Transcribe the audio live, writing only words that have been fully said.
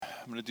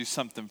I'm going to do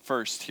something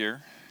first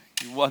here.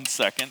 Give me 1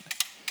 second.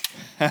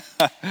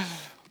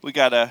 We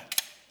got to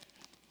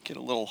get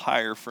a little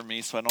higher for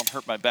me so I don't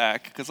hurt my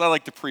back, because I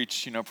like to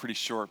preach, pretty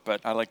short,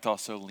 but I like to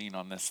also lean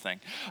on this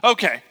thing.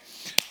 Okay,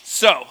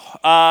 so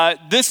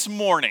this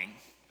morning,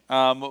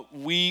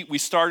 we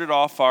started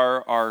off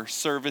our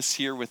service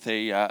here with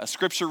a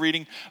scripture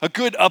reading, a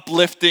good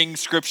uplifting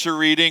scripture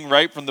reading,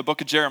 right, from the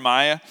book of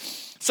Jeremiah.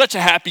 Such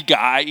a happy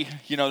guy,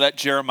 that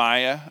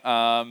Jeremiah.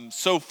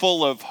 So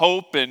full of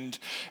hope and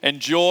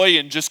joy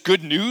and just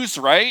good news,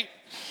 right?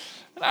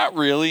 Not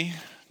really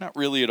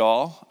at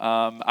all.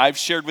 I've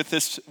shared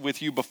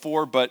with you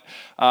before, but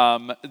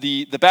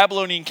the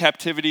Babylonian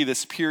captivity,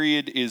 this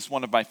period, is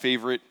one of my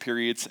favorite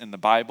periods in the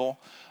Bible.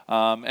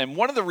 And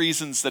one of the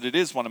reasons that it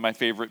is one of my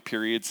favorite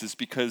periods is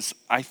because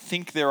I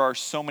think there are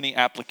so many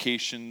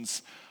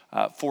applications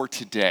for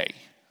today.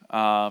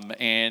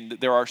 And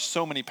there are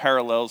so many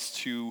parallels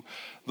to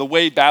the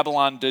way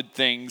Babylon did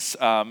things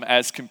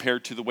as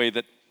compared to the way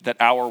that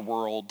our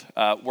world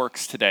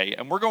works today.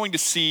 And we're going to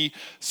see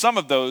some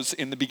of those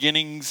in the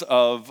beginnings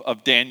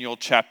of Daniel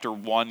chapter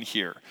 1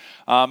 here.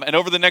 And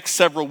over the next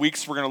several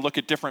weeks, we're going to look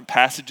at different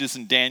passages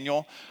in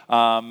Daniel.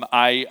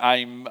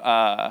 I'm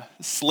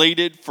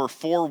slated for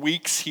 4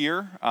 weeks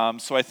here,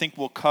 so I think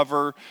we'll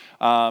cover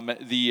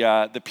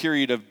the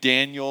period of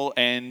Daniel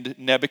and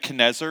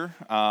Nebuchadnezzar,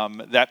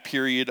 that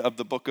period of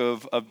the book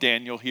of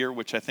Daniel here,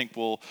 which I think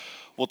will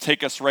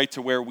take us right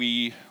to where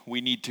we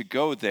need to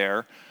go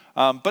there.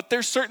 But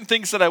there's certain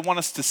things that I want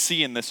us to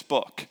see in this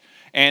book.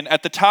 And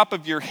at the top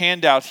of your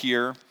handout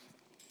here,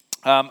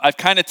 I've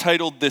kind of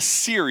titled this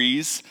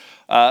series,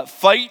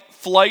 Fight,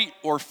 Flight,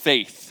 or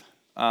Faith.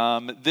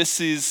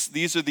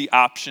 These are the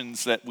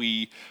options that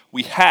we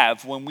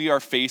have when we are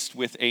faced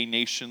with a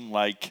nation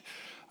like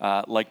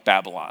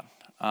Babylon.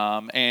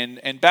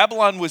 And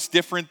Babylon was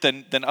different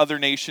than other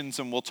nations,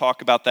 and we'll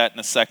talk about that in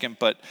a second,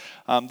 but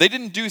they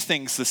didn't do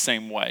things the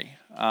same way.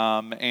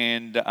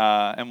 And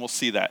we'll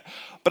see that.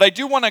 But I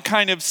do want to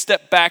kind of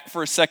step back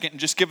for a second and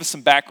just give us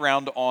some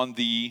background on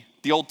the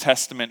Old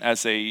Testament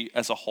as a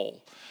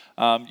whole.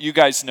 You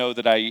guys know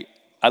that I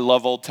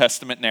love Old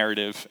Testament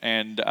narrative,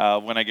 and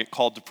when I get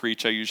called to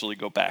preach, I usually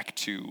go back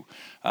to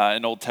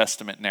an Old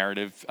Testament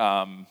narrative,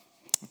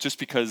 just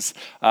because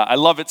I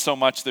love it so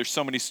much. There's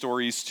so many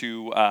stories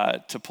to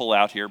pull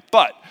out here.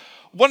 But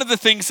one of the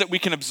things that we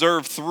can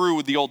observe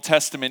through the Old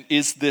Testament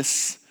is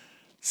this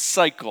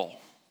cycle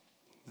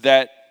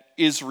that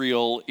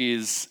Israel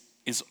is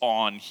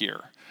on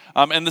here.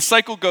 And the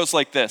cycle goes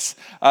like this.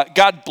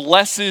 God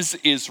blesses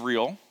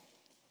Israel.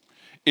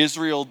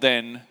 Israel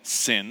then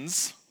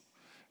sins.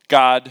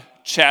 God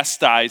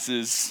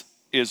chastises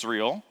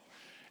Israel.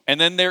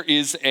 And then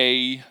there's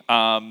a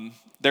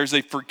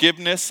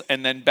forgiveness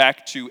and then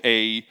back to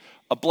a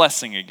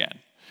blessing again.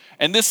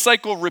 And this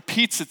cycle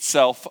repeats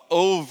itself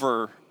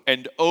over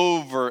and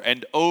over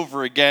and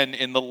over again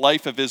in the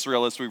life of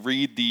Israel as we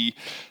read the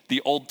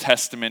Old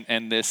Testament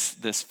and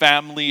this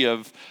family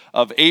of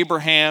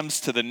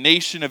Abrahams to the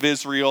nation of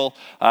Israel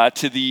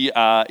to the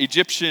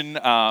Egyptian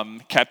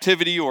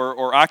captivity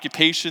or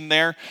occupation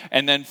there,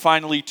 and then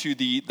finally to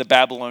the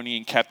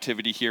Babylonian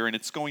captivity here. And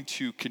it's going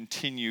to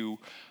continue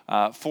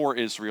for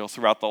Israel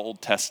throughout the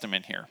Old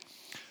Testament here.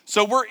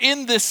 So we're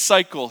in this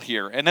cycle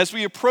here. And as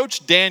we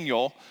approach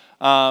Daniel,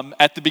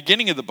 at the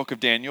beginning of the book of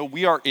Daniel,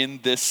 we are in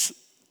this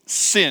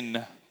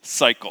sin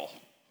cycle.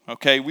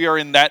 Okay, we are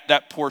in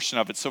that portion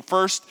of it. So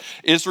first,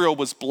 Israel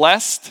was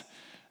blessed,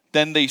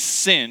 then they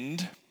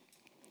sinned,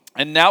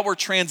 and now we're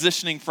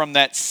transitioning from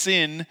that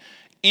sin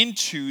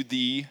into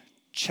the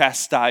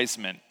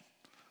chastisement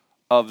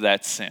of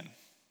that sin.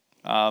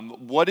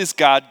 What is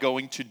God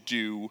going to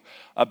do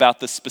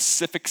about the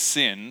specific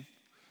sin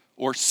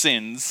or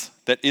sins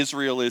that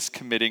Israel is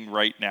committing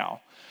right now?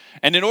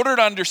 And in order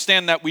to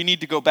understand that, we need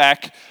to go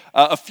back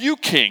a few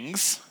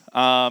kings.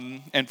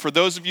 And for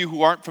those of you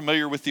who aren't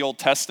familiar with the Old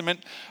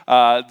Testament,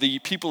 the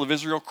people of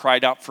Israel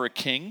cried out for a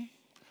king.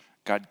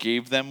 God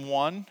gave them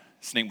one.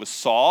 His name was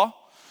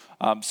Saul.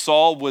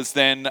 Saul was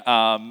then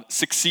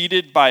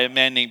succeeded by a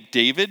man named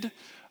David,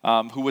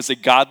 who was a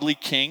godly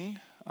king,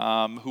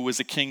 who was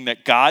a king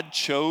that God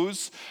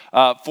chose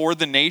for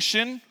the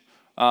nation,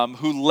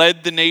 who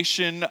led the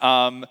nation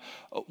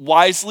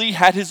wisely,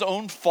 had his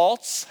own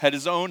faults, had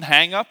his own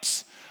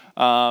hang-ups.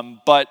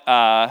 But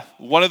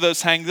one of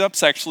those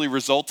hang-ups actually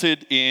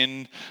resulted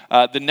in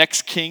the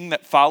next king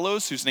that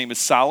follows, whose name is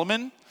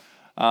Solomon.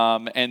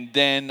 And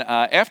then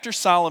after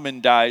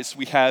Solomon dies,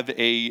 we have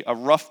a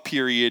rough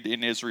period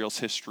in Israel's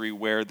history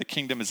where the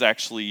kingdom is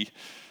actually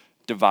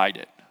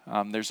divided.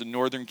 There's a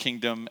northern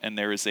kingdom and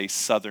there is a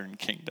southern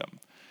kingdom.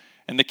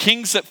 And the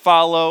kings that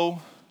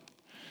follow,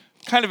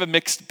 kind of a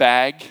mixed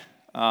bag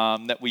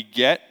that we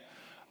get.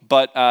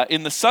 But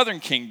in the southern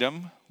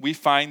kingdom, we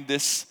find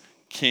this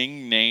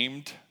king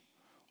named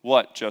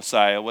what?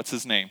 Josiah. What's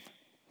his name?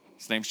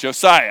 His name's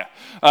Josiah.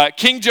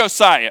 King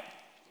Josiah.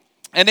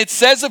 And it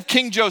says of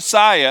King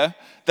Josiah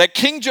that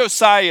King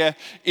Josiah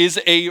is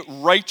a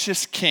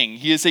righteous king.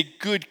 He is a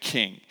good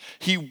king.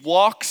 He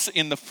walks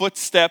in the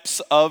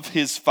footsteps of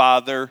his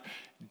father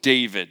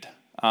David.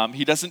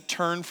 He doesn't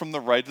turn from the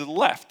right to the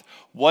left.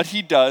 What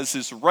he does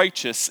is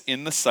righteous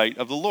in the sight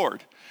of the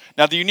Lord.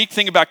 Now, the unique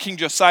thing about King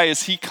Josiah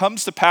is he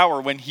comes to power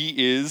when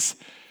he is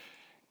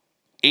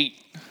 8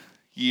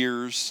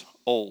 years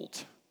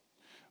old.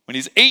 When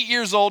he's 8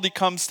 years old, he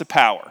comes to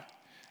power.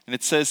 And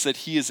it says that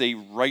he is a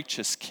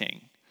righteous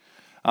king.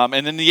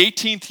 And in the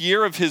 18th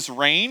year of his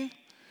reign,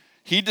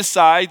 he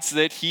decides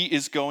that he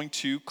is going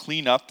to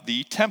clean up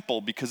the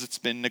temple because it's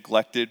been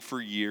neglected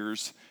for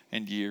years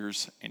and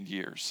years and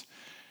years.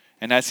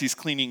 And as he's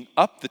cleaning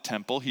up the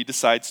temple, he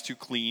decides to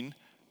clean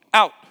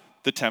out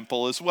the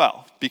temple as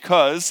well.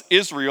 Because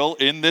Israel,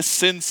 in this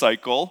sin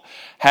cycle,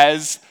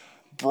 has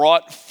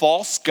brought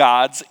false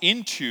gods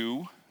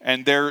into,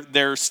 and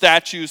their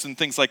statues and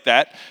things like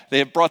that, they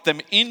have brought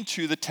them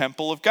into the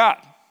temple of God.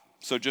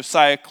 So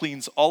Josiah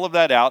cleans all of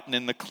that out, and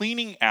in the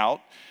cleaning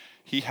out,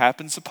 he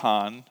happens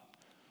upon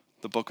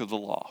the book of the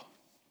law,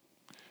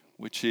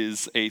 which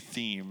is a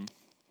theme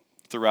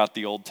throughout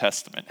the Old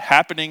Testament,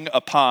 happening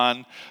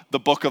upon the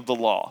book of the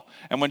law.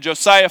 And when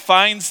Josiah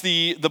finds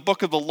the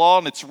book of the law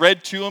and it's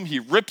read to him, he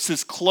rips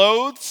his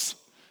clothes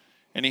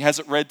and he has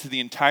it read to the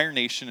entire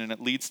nation, and it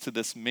leads to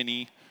this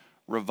mini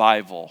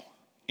revival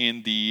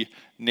in the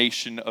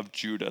nation of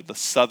Judah, the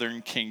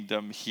southern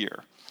kingdom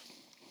here.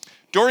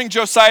 During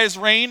Josiah's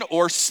reign,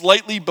 or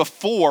slightly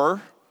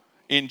before,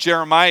 in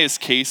Jeremiah's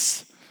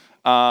case,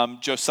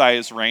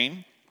 Josiah's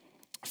reign,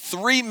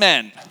 3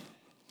 men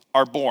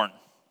are born.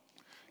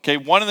 Okay,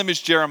 one of them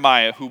is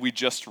Jeremiah, who we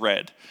just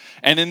read.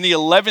 And in the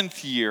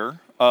 11th year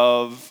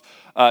of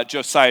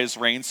Josiah's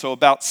reign, so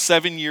about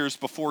 7 years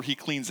before he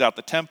cleans out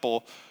the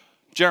temple,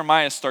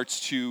 Jeremiah starts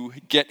to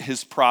get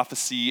his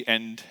prophecy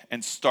and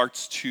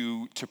starts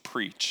to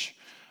preach.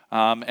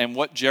 And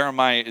what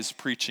Jeremiah is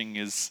preaching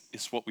is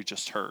what we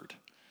just heard,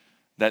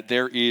 that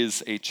there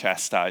is a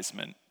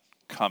chastisement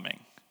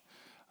coming.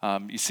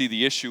 You see,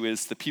 the issue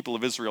is the people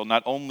of Israel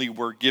not only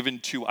were given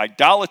to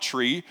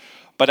idolatry,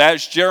 but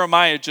as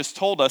Jeremiah just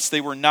told us,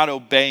 they were not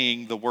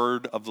obeying the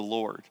word of the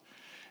Lord.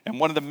 And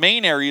one of the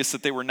main areas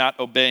that they were not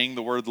obeying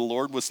the word of the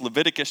Lord was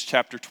Leviticus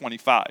chapter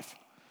 25.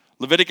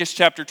 Leviticus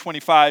chapter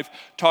 25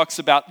 talks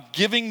about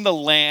giving the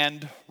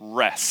land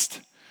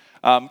rest.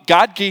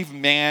 God gave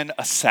man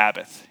a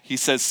Sabbath. He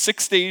says,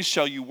 6 days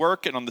shall you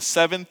work, and on the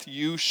 7th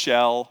you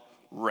shall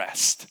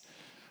rest.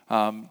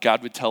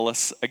 God would tell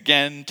us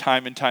again,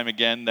 time and time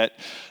again, that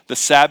the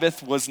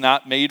Sabbath was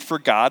not made for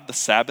God. The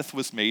Sabbath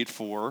was made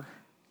for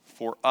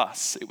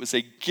us. It was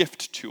a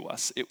gift to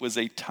us. It was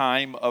a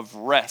time of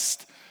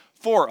rest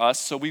for us,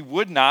 so we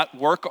would not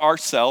work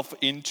ourselves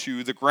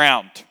into the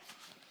ground.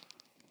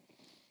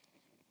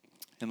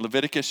 In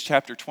Leviticus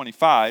chapter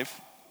 25,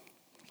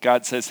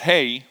 God says,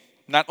 hey,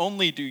 not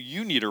only do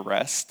you need a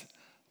rest,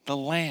 the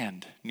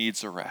land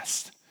needs a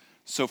rest.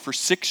 So for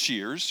 6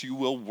 years, you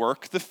will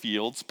work the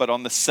fields, but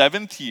on the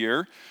 7th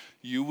year,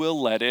 you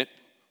will let it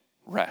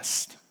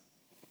rest.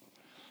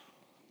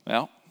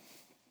 Well,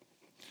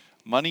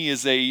 money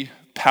is a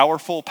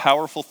powerful,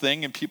 powerful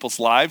thing in people's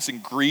lives,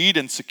 and greed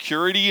and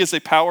security is a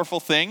powerful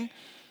thing.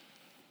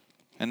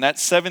 And that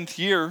 7th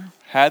year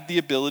had the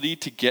ability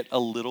to get a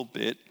little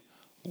bit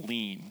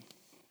lean.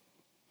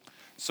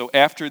 So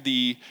after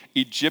the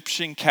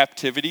Egyptian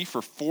captivity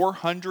for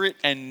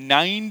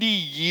 490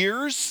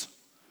 years,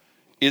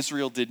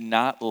 Israel did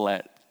not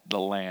let the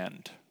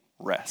land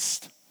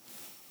rest.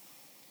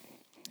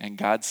 And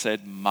God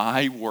said,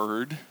 my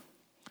word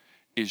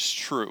is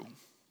true.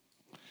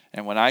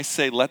 And when I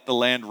say let the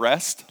land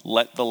rest,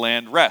 let the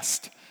land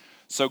rest.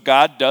 So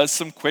God does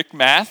some quick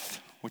math,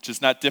 which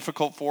is not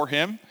difficult for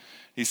him.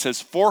 He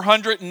says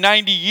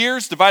 490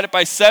 years divided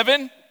by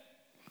 7,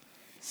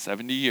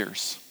 70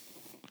 years.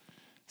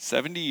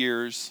 70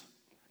 years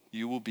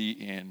you will be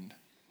in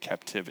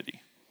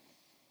captivity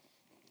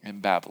in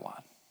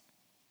Babylon.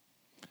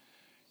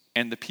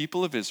 And the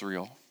people of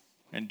Israel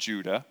and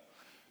Judah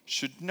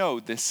should know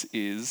this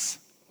is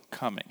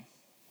coming.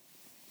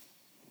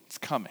 It's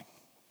coming.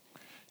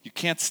 You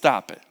can't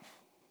stop it.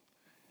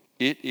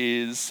 It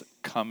is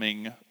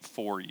coming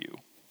for you.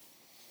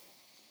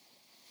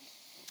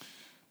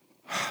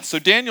 So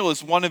Daniel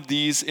is one of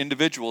these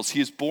individuals.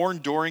 He is born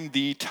during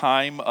the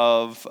time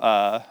of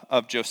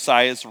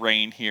Josiah's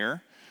reign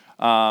here.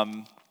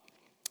 But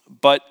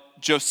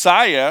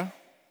Josiah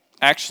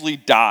actually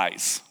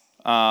dies.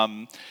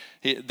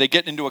 They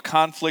get into a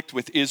conflict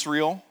with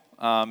Israel,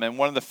 and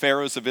one of the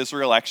pharaohs of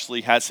Israel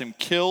actually has him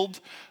killed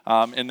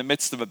in the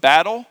midst of a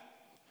battle.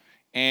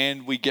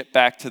 And we get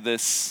back to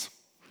this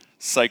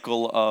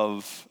cycle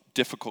of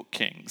difficult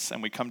kings,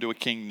 and we come to a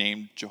king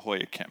named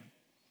Jehoiakim.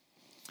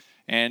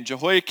 And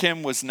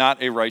Jehoiakim was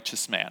not a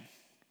righteous man.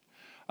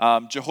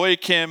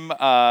 Jehoiakim,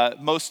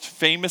 most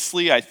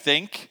famously, I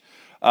think,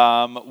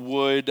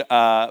 would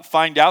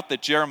find out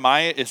that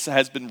Jeremiah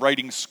has been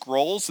writing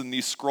scrolls, and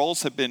these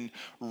scrolls have been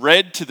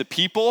read to the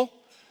people,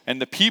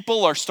 and the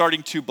people are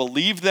starting to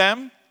believe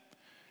them,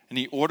 and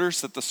he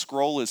orders that the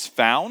scroll is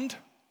found.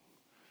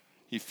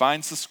 He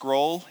finds the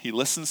scroll, he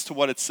listens to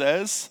what it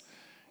says,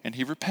 and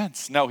he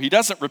repents. No, he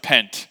doesn't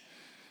repent.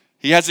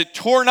 He has it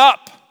torn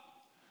up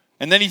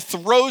And then he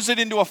throws it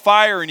into a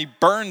fire and he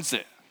burns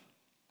it.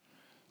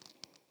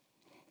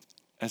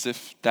 As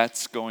if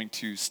that's going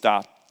to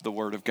stop the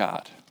word of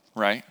God,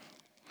 right?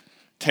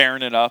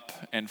 Tearing it up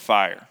and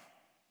fire.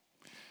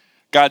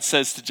 God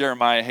says to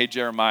Jeremiah, hey,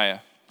 Jeremiah,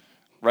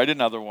 write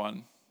another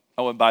one.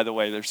 Oh, and by the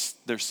way,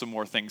 there's some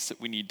more things that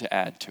we need to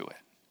add to it.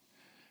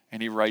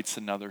 And he writes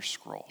another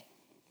scroll.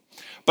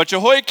 But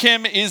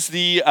Jehoiakim is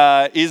the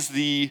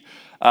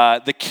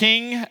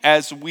king,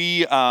 as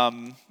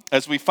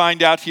we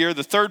find out here.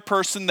 The third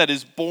person that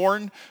is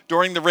born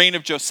during the reign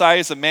of Josiah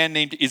is a man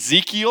named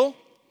Ezekiel.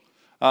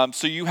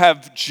 So you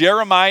have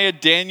Jeremiah,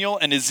 Daniel,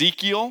 and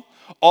Ezekiel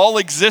all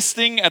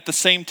existing at the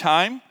same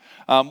time.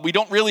 We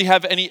don't really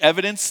have any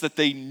evidence that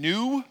they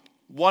knew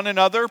one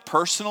another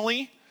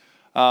personally.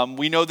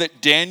 We know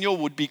that Daniel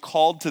would be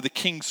called to the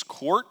king's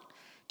court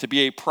to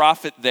be a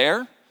prophet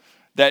there.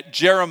 That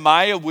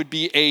Jeremiah would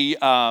be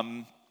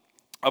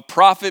a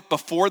prophet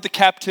before the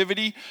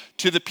captivity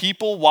to the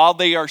people while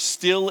they are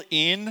still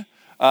in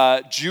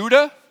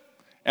Judah.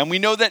 And we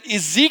know that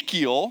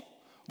Ezekiel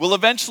will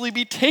eventually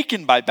be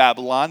taken by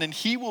Babylon, and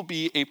he will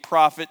be a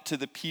prophet to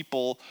the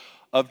people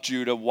of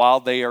Judah while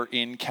they are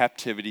in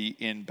captivity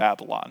in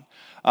Babylon.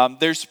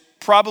 There's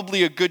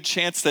probably a good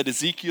chance that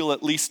Ezekiel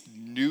at least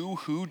knew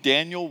who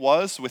Daniel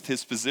was with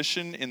his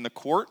position in the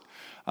court,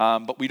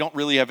 but we don't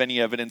really have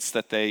any evidence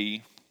that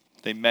they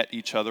met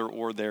each other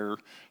or their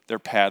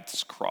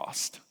paths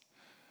crossed.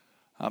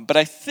 But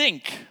I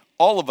think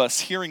all of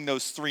us hearing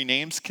those three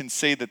names can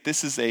say that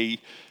this is a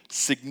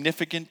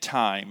significant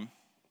time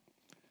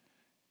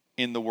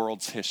in the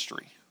world's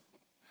history.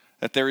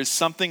 That there is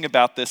something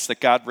about this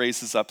that God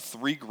raises up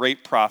three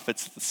great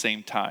prophets at the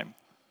same time.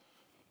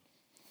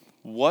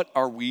 What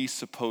are we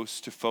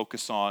supposed to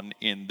focus on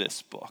in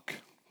this book?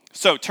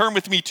 So turn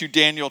with me to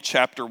Daniel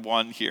chapter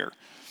 1 here.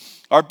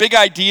 Our big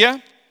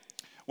idea,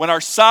 when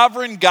our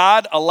sovereign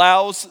God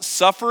allows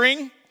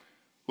suffering,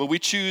 will we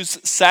choose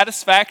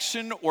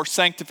satisfaction or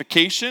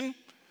sanctification?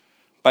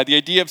 By the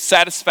idea of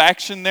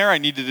satisfaction there, I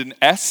needed an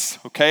S,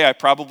 okay? I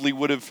probably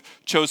would have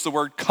chose the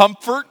word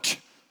comfort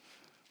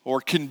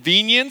or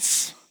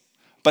convenience.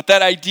 But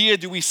that idea,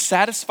 do we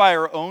satisfy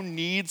our own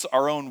needs,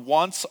 our own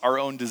wants, our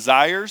own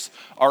desires,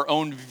 our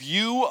own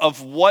view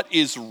of what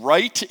is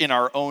right in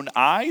our own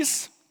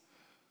eyes?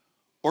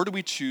 Or do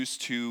we choose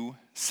to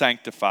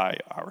sanctify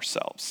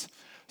ourselves?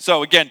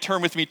 So again,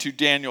 turn with me to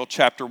Daniel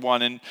chapter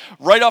 1. And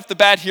right off the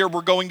bat here,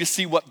 we're going to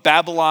see what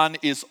Babylon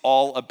is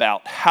all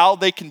about, how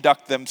they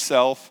conduct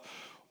themselves,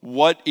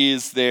 what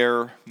is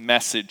their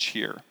message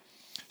here.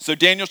 So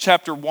Daniel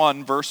chapter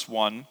 1, verse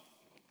 1.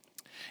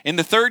 In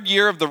the 3rd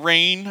year of the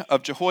reign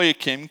of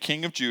Jehoiakim,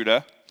 king of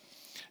Judah,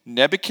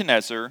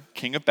 Nebuchadnezzar,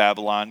 king of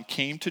Babylon,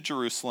 came to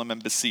Jerusalem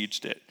and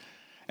besieged it.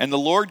 And the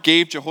Lord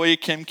gave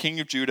Jehoiakim,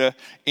 king of Judah,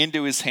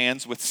 into his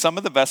hands with some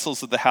of the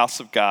vessels of the house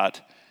of God.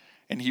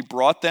 And he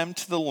brought them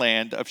to the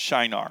land of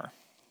Shinar,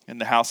 in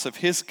the house of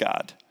his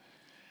God.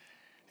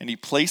 And he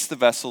placed the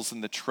vessels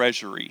in the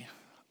treasury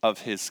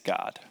of his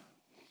God.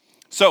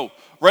 So,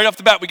 right off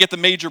the bat, we get the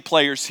major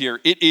players here.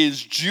 It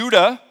is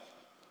Judah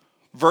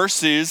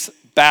versus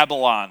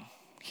Babylon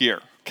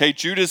here. Okay,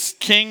 Judah's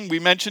king, we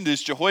mentioned,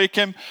 is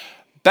Jehoiakim.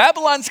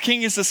 Babylon's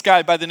king is this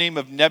guy by the name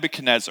of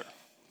Nebuchadnezzar.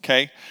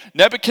 Okay,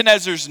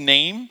 Nebuchadnezzar's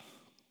name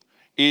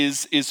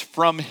is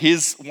from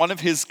one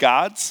of his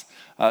gods.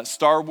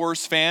 Star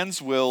Wars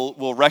fans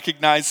will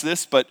recognize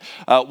this, but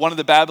one of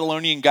the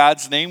Babylonian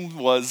gods' name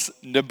was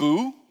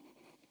Nebu,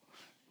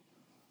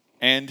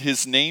 and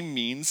his name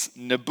means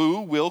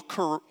Nebu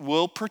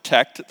will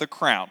protect the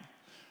crown.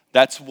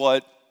 That's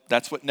what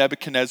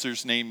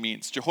Nebuchadnezzar's name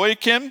means.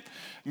 Jehoiakim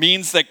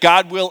means that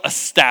God will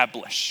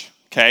establish.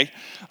 Okay,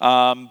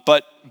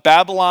 but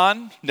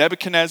Babylon,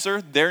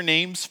 Nebuchadnezzar, their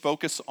names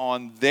focus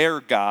on their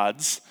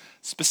gods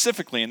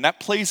specifically, and that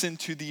plays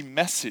into the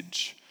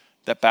message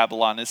that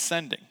Babylon is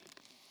sending.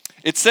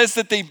 It says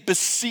that they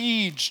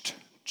besieged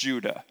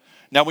Judah.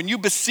 Now, when you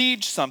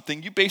besiege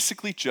something, you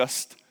basically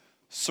just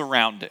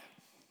surround it.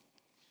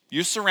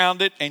 You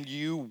surround it and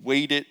you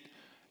wait it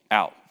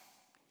out.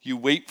 You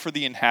wait for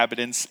the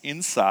inhabitants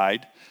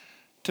inside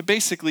to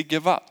basically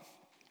give up.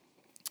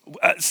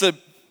 It's a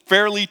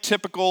fairly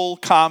typical,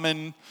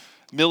 common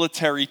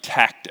military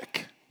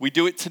tactic. We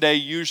do it today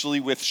usually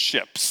with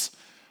ships,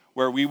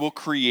 where we will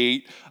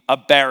create a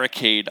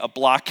barricade, a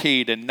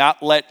blockade, and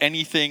not let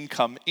anything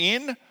come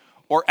in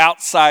or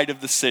outside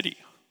of the city.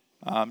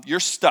 You're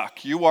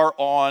stuck. You are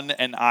on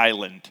an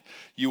island.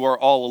 You are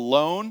all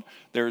alone.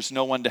 There's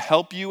no one to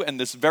help you, and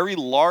this very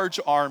large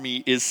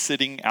army is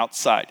sitting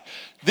outside.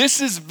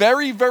 This is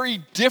very,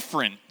 very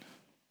different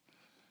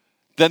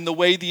than the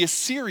way the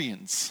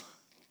Assyrians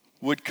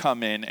would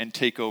come in and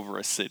take over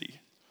a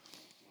city.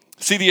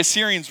 See, the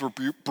Assyrians were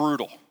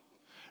brutal.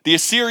 The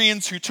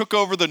Assyrians who took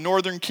over the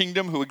northern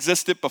kingdom, who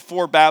existed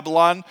before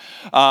Babylon,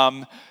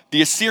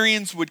 the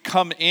Assyrians would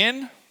come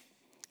in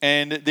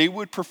and they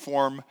would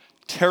perform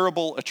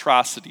terrible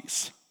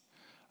atrocities.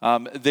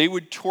 They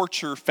would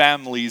torture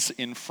families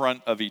in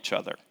front of each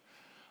other.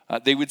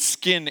 They would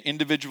skin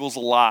individuals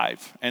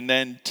alive and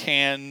then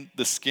tan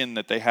the skin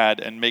that they had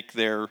and make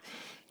their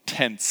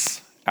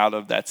tents out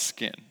of that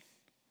skin.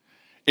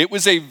 It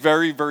was a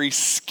very, very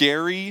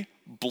scary,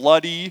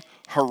 bloody,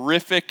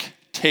 horrific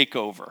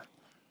takeover.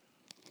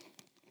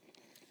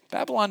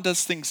 Babylon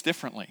does things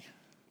differently.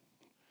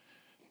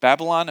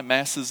 Babylon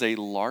amasses a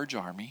large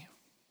army,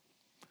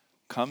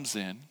 comes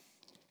in,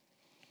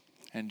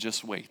 and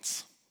just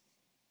waits.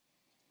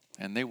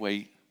 And they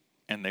wait,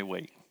 and they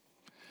wait.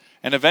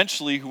 And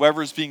eventually,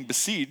 whoever is being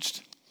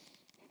besieged,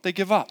 they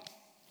give up.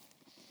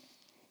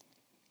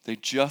 They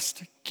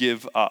just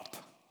give up.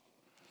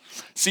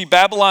 See,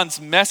 Babylon's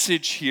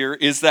message here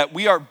is that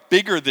we are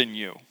bigger than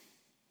you.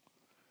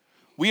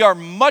 We are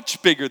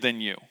much bigger than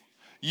you.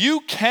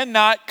 You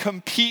cannot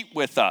compete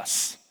with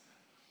us.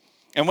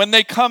 And when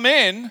they come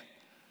in,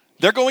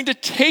 they're going to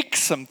take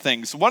some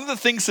things. One of the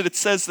things that it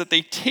says that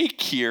they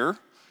take here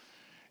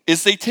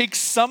is they take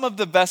some of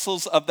the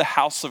vessels of the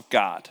house of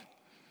God.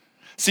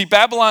 See,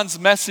 Babylon's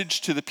message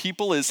to the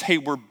people is, hey,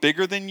 we're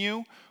bigger than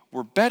you,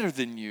 we're better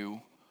than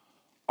you.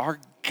 Our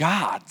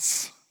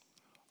gods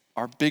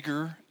are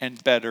bigger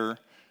and better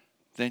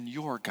than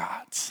your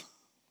gods.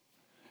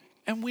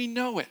 And we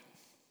know it.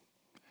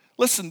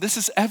 Listen, this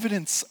is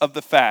evidence of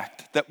the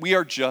fact that we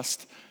are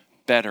just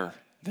better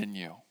than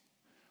you.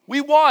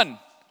 We won.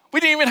 We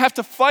didn't even have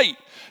to fight.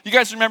 You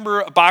guys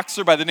remember a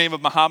boxer by the name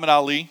of Muhammad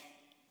Ali?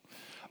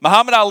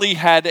 Muhammad Ali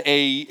had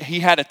a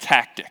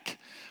tactic.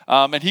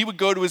 And he would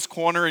go to his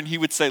corner and he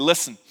would say,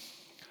 listen,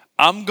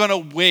 I'm going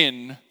to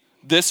win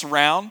this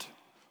round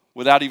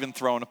without even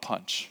throwing a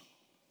punch.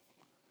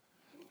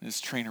 And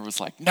his trainer was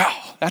like, no,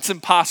 that's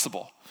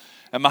impossible.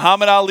 And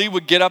Muhammad Ali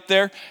would get up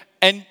there,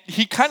 and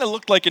he kind of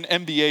looked like an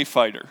NBA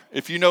fighter.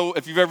 If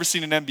you've ever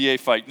seen an NBA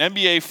fight. An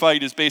NBA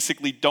fight is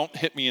basically don't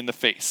hit me in the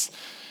face.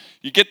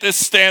 You get this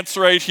stance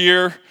right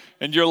here,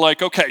 and you're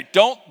like, okay,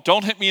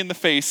 don't hit me in the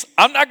face.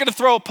 I'm not going to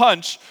throw a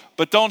punch,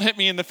 but don't hit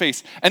me in the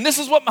face. And this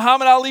is what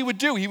Muhammad Ali would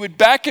do. He would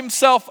back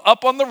himself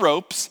up on the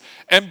ropes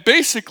and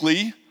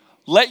basically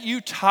let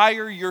you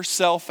tire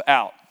yourself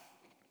out.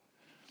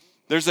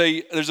 There's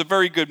a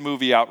very good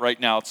movie out right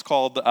now. It's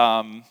called,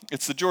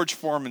 it's the George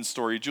Foreman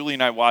story. Julie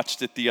and I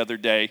watched it the other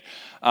day.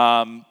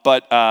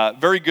 But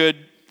very good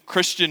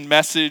Christian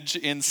message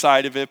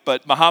inside of it.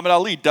 But Muhammad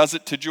Ali does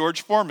it to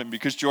George Foreman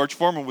because George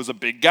Foreman was a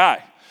big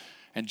guy.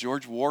 And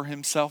George wore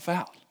himself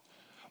out.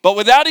 But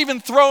without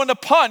even throwing a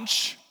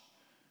punch,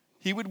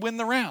 he would win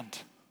the round.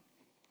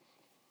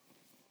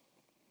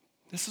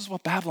 This is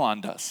what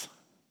Babylon does.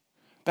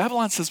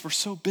 Babylon says we're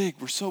so big,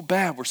 we're so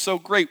bad, we're so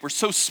great, we're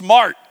so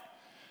smart.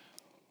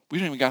 We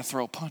don't even got to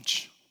throw a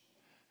punch.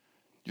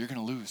 You're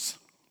going to lose.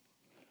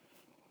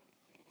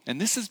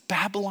 And this is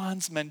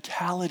Babylon's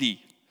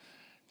mentality.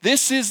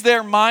 This is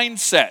their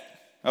mindset,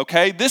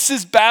 okay? This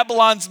is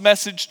Babylon's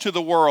message to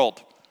the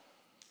world.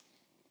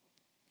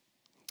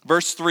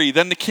 Verse 3,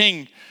 then the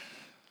king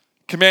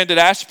commanded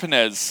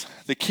Ashpenaz,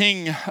 the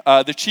king,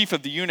 the chief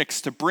of the eunuchs,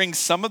 to bring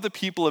some of the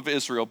people of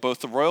Israel, both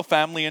the royal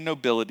family and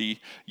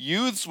nobility,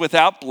 youths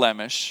without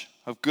blemish,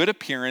 of good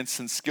appearance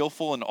and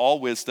skillful in all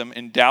wisdom,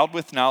 endowed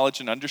with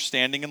knowledge and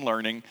understanding and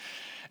learning,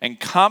 and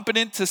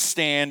competent to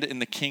stand in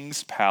the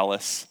king's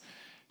palace,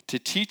 to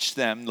teach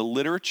them the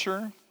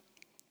literature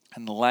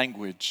and the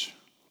language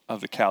of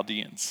the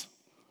Chaldeans.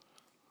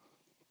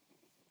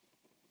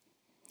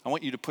 I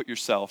want you to put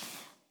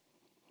yourself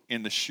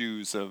in the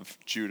shoes of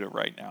Judah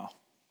right now.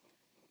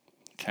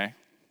 Okay?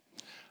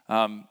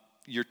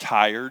 You're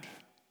tired.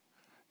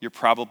 You're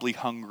probably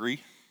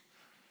hungry.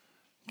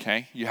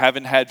 Okay? You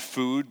haven't had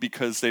food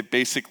because they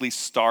basically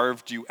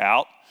starved you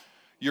out.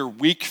 You're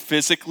weak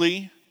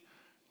physically.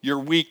 You're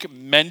weak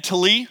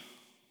mentally.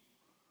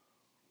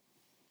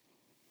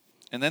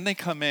 And then they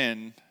come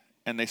in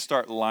and they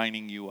start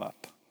lining you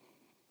up.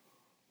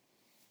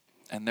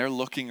 And they're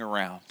looking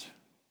around.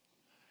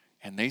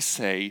 And they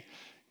say,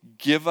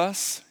 give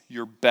us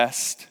your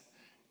best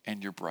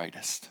and your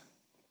brightest,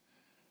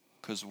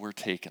 because we're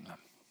taking them.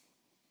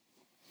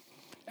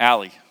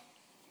 Allie,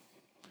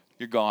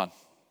 you're gone.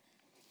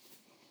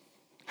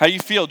 How you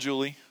feel,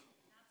 Julie?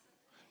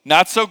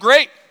 Not so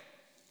great.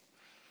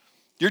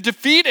 You're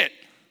defeated,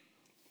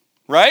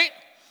 right?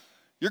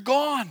 You're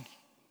gone.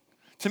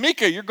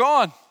 Tamika, you're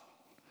gone.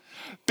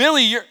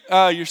 Billy,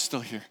 you're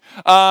still here.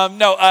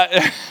 I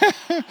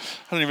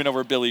don't even know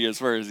where Billy is.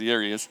 Where is he?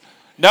 There he is.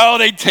 No,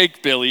 they'd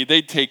take Billy.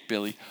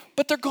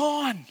 But they're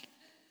gone.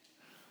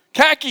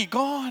 Khaki,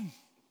 gone.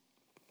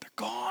 They're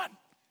gone.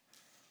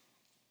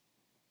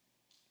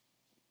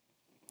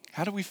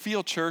 How do we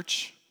feel,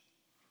 church?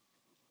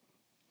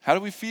 How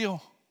do we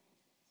feel?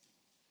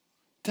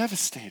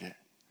 Devastated.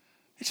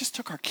 They just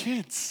took our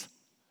kids.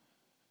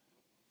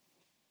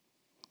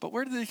 But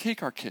where did they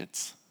take our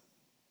kids?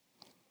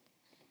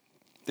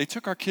 They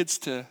took our kids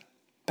to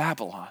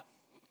Babylon.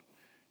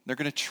 They're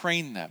going to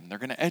train them. They're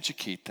going to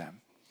educate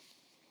them.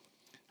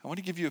 I want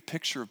to give you a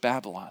picture of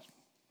Babylon.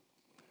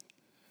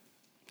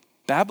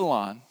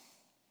 Babylon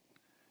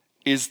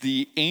is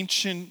the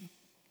ancient,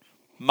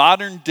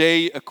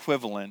 modern-day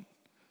equivalent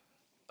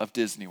of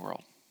Disney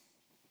World.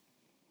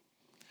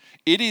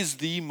 It is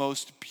the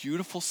most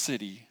beautiful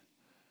city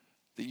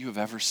that you have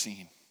ever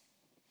seen.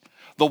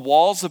 The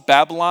walls of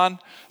Babylon,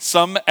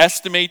 some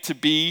estimate to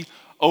be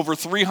over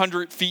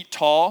 300 feet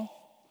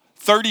tall,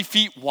 30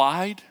 feet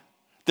wide.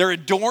 They're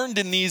adorned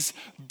in these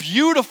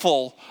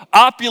beautiful,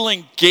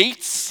 opulent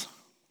gates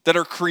that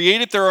are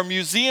created. There are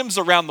museums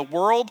around the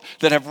world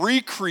that have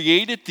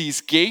recreated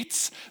these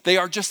gates. They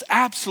are just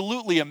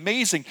absolutely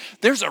amazing.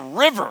 There's a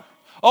river.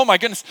 Oh my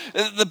goodness.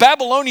 The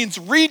Babylonians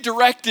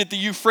redirected the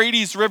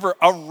Euphrates River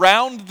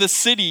around the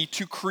city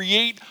to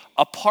create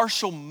a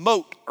partial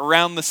moat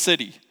around the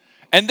city,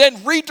 and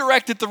then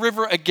redirected the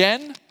river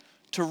again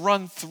to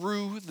run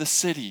through the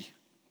city.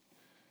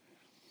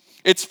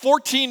 It's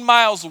 14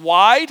 miles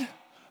wide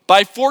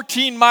by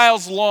 14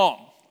 miles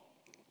long.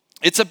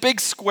 It's a big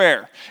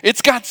square.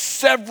 It's got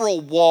several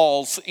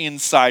walls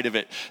inside of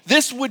it.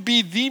 This would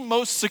be the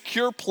most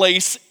secure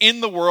place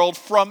in the world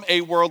from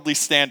a worldly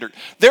standard.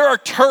 There are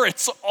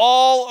turrets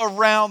all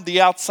around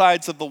the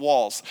outsides of the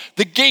walls.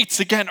 The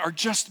gates, again, are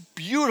just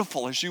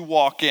beautiful as you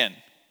walk in.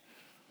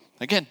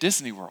 Again,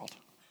 Disney World.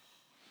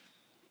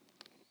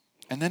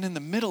 And then in the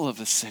middle of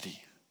the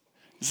city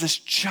is this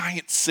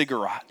giant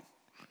ziggurat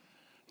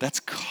that's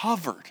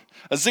covered.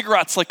 A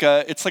ziggurat's like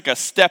a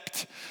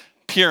stepped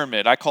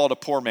pyramid. I call it a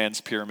poor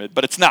man's pyramid,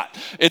 but it's not.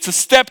 It's a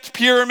stepped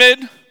pyramid,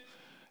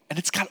 and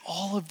it's got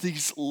all of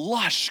these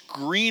lush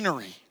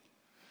greenery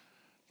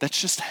that's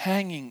just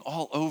hanging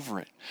all over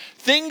it.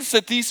 Things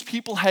that these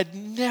people had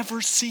never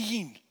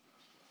seen.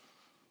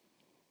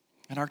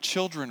 And our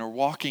children are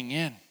walking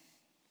in.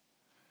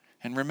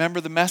 And remember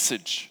the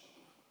message.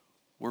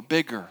 We're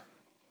bigger.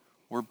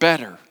 We're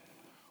better.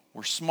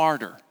 We're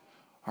smarter.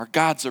 Our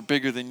gods are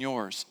bigger than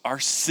yours. Our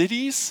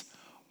cities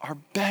are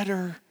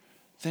better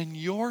than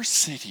your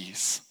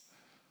cities.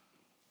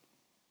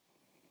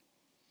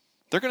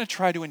 They're going to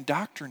try to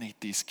indoctrinate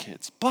these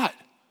kids, but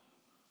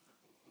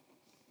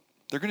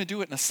they're going to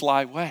do it in a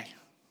sly way.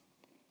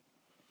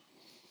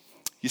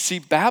 You see,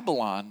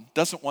 Babylon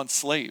doesn't want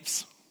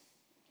slaves.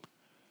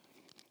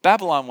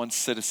 Babylon wants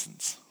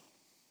citizens.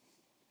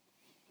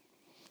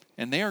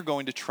 And they are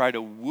going to try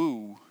to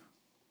woo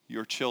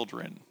your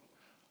children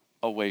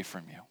away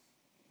from you.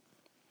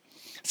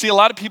 See, a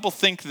lot of people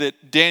think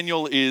that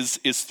Daniel is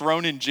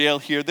thrown in jail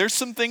here. There's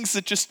some things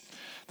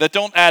that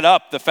don't add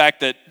up. With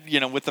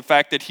the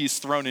fact that he's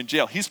thrown in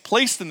jail. He's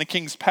placed in the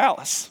king's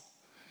palace.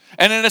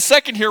 And in a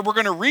second here, we're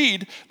going to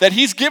read that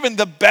he's given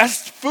the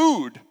best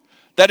food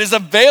that is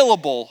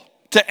available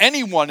to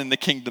anyone in the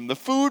kingdom. The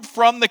food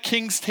from the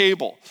king's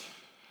table.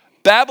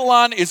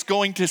 Babylon is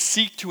going to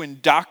seek to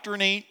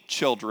indoctrinate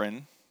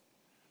children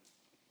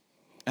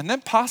and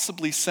then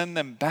possibly send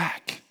them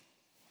back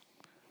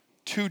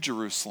to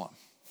Jerusalem,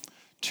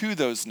 to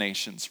those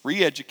nations,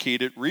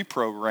 re-educated,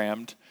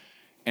 reprogrammed,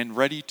 and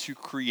ready to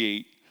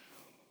create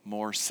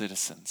more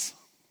citizens.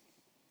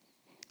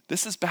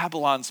 This is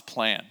Babylon's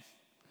plan.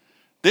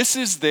 This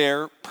is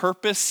their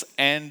purpose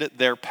and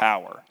their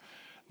power,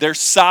 their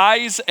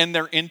size and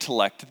their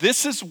intellect.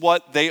 This is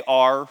what they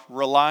are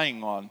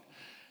relying on.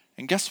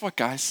 And guess what,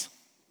 guys?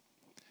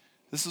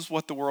 This is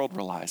what the world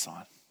relies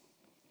on.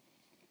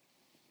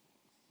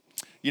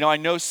 I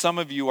know some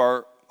of you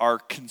are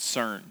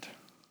concerned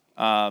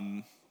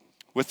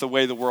with the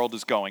way the world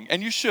is going,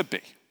 and you should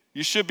be.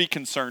 You should be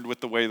concerned with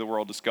the way the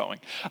world is going.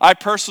 I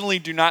personally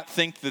do not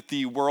think that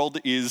the world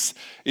is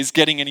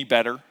getting any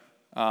better.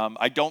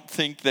 I don't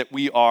think that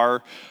we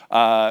are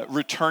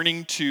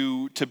returning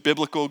to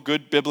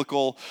good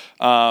biblical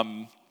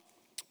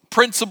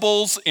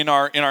principles in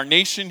our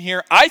nation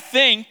here. I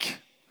think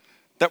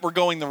that we're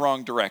going the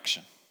wrong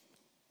direction.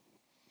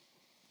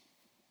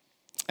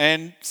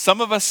 And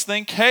some of us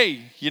think,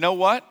 hey, you know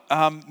what?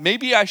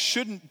 Maybe I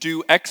shouldn't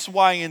do X,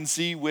 Y, and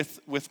Z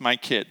with my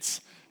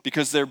kids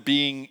because they're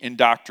being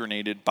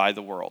indoctrinated by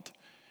the world.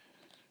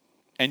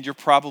 And you're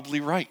probably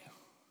right.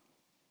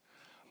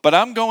 But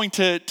I'm going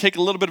to take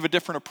a little bit of a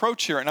different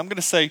approach here, and I'm going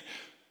to say,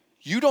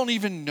 you don't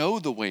even know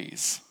the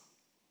ways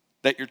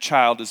that your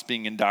child is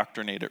being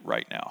indoctrinated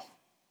right now.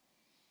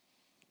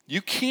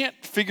 You can't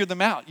figure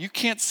them out. You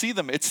can't see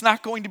them. It's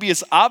not going to be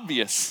as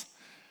obvious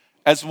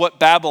as what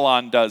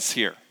Babylon does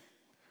here,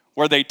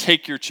 where they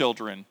take your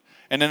children,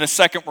 and in a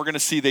second we're going to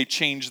see they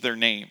change their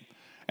name,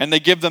 and they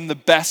give them the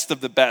best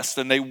of the best,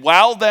 and they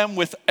wow them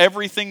with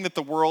everything that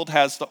the world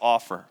has to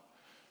offer.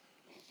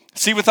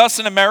 See, with us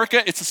in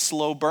America, it's a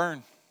slow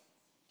burn.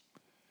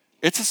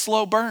 It's a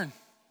slow burn.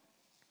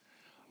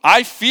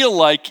 I feel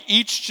like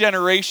each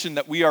generation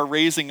that we are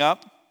raising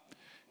up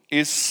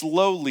is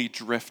slowly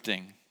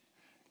drifting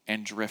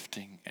and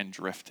drifting and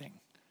drifting.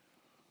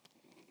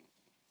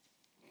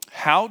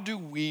 How do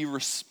we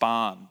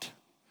respond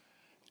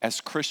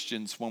as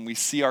Christians when we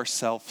see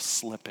ourselves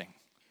slipping?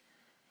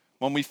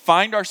 When we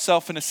find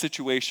ourselves in a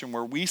situation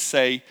where we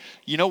say,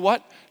 you know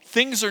what?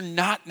 Things are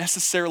not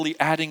necessarily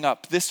adding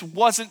up. This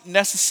wasn't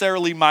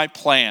necessarily my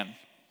plan.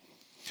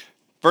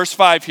 Verse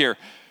 5 here.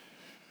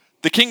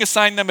 The king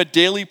assigned them a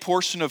daily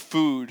portion of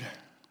food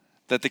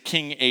that the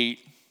king ate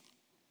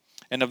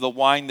and of the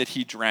wine that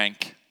he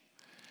drank.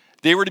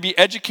 They were to be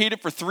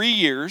educated for 3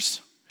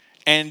 years,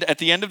 And at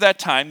the end of that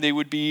time, they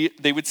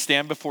would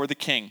stand before the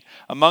king.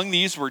 Among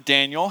these were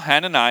Daniel,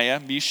 Hananiah,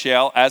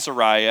 Mishael,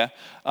 Azariah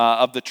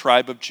of the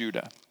tribe of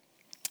Judah.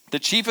 The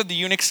chief of the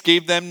eunuchs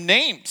gave them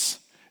names.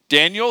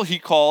 Daniel he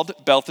called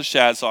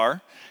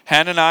Belteshazzar.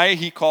 Hananiah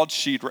he called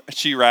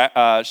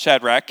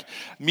Shadrach.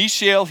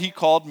 Mishael he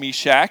called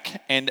Meshach.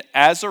 And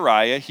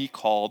Azariah he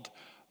called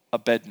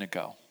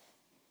Abednego.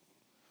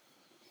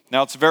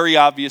 Now it's very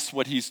obvious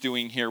what he's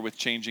doing here with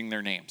changing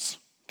their names.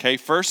 Okay,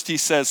 first he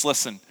says,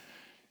 listen,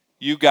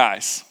 you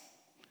guys,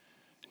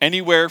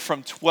 anywhere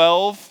from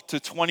 12 to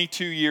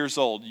 22 years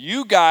old,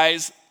 you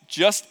guys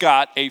just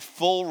got a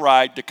full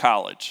ride to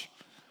college.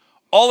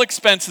 All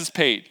expenses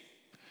paid.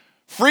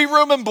 Free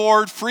room and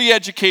board, free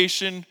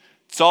education,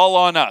 it's all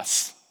on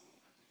us.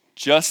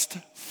 Just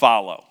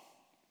follow,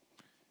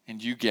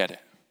 and you get it.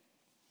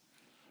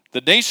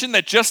 The nation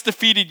that just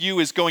defeated you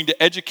is going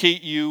to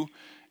educate you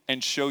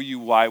and show you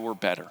why we're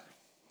better.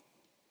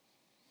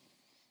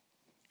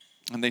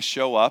 And they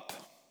show up,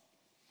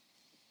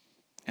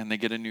 and they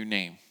get a new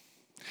name.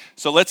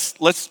 So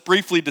let's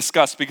briefly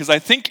discuss, because I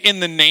think in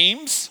the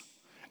names,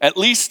 at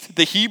least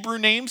the Hebrew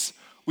names,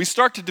 we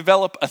start to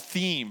develop a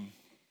theme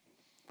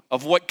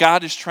of what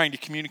God is trying to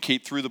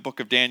communicate through the book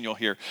of Daniel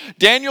here.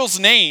 Daniel's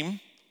name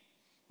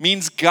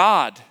means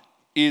God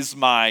is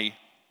my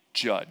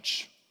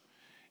judge.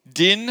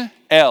 Din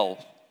El,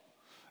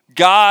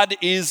 God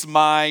is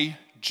my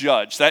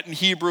judge. That in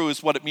Hebrew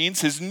is what it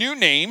means. His new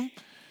name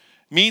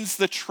means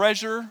the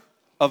treasure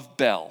of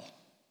Bel,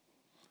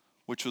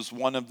 which was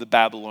one of the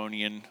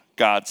Babylonian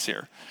gods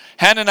here.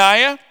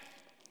 Hananiah's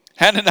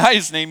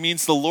name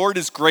means the Lord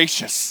is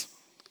gracious.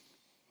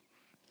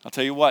 I'll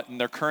tell you what, in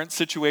their current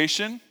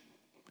situation,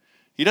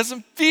 he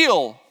doesn't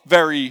feel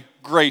very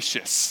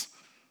gracious.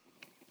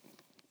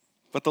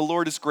 But the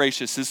Lord is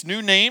gracious. His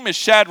new name is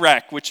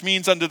Shadrach, which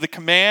means under the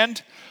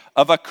command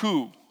of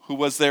Aku, who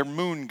was their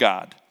moon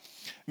god.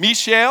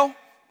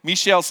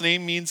 Mishael's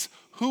name means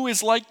who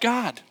is like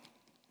God.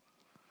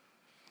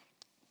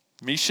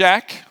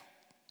 Meshach,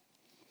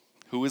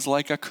 who is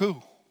like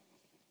Aku.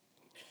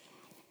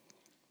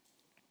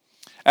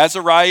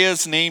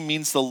 Azariah's name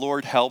means the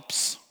Lord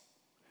helps,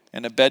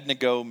 and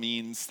Abednego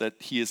means that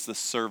he is the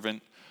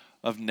servant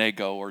of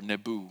Nego or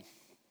Nebu.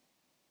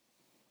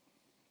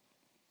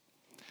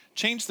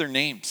 Change their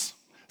names.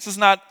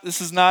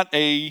 This is not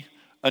a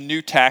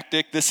new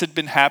tactic. This had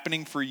been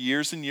happening for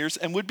years and years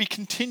and would be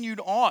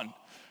continued on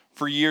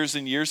for years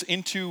and years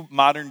into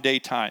modern day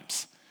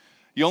times.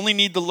 You only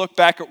need to look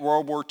back at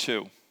World War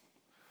II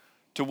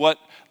to what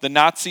the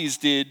Nazis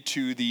did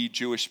to the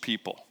Jewish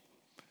people.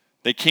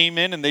 They came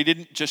in and they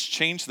didn't just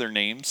change their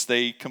names,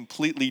 they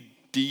completely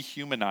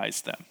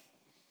dehumanized them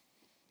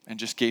and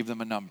just gave them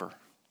a number.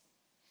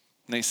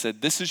 And they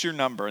said, this is your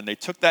number. And they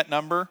took that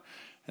number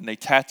and they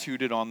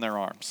tattooed it on their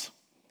arms.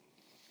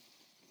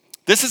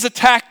 This is a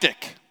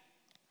tactic,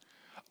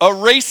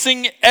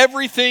 erasing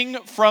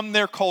everything from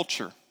their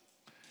culture.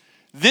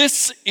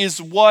 This is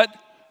what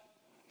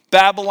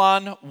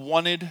Babylon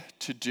wanted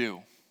to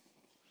do.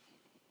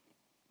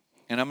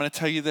 And I'm going to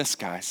tell you this,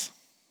 guys.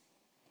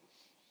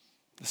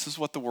 This is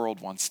what the world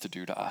wants to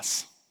do to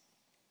us.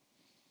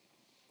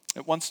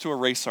 It wants to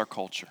erase our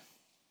culture.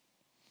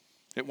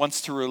 It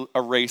wants to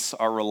erase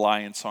our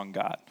reliance on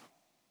God.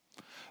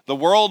 The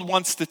world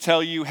wants to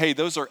tell you, hey,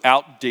 those are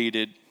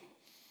outdated,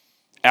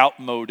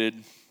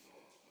 outmoded.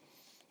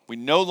 We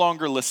no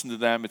longer listen to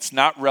them. It's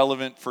not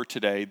relevant for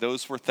today.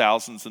 Those were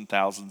thousands and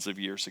thousands of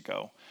years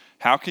ago.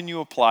 How can you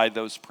apply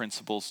those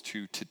principles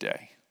to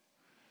today?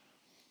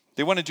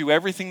 They want to do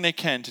everything they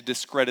can to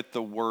discredit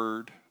the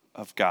word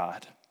of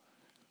God.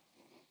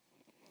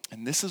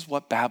 And this is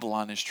what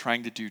Babylon is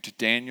trying to do to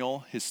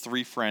Daniel, his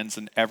three friends,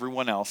 and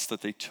everyone else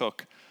that they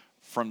took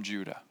from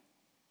Judah.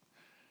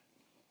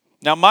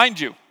 Now, mind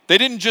you, they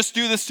didn't just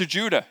do this to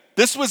Judah.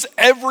 This was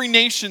every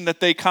nation that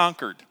they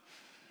conquered.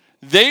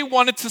 They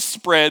wanted to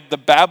spread the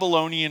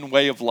Babylonian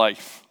way of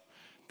life.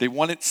 They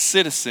wanted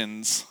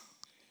citizens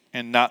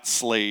and not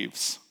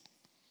slaves.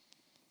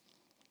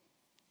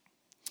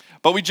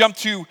 But we jump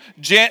to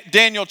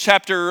Daniel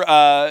chapter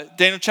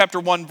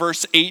 1,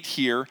 verse 8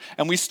 here,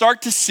 and we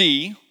start to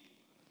see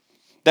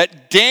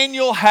that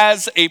Daniel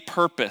has a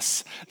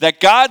purpose, that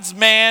God's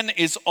man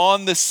is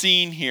on the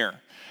scene here.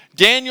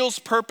 Daniel's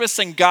purpose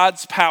and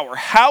God's power.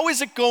 How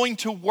is it going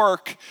to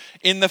work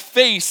in the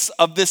face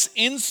of this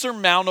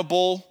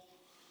insurmountable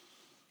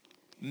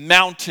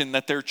mountain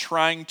that they're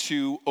trying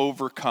to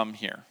overcome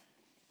here?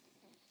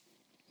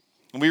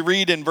 And we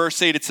read in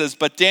verse 8, it says,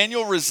 "But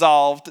Daniel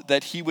resolved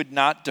that he would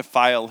not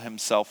defile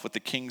himself with the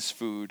king's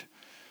food,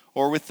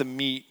 or with the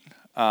meat,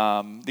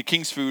 the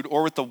king's food,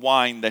 or with the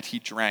wine that he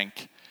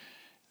drank.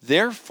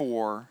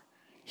 Therefore,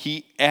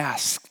 he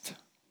asked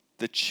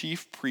the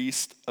chief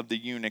priest of the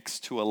eunuchs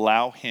to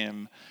allow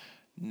him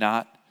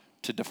not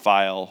to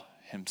defile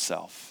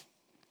himself."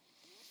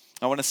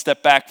 I want to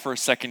step back for a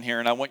second here,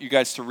 and I want you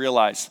guys to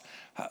realize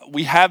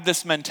we have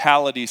this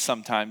mentality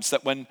sometimes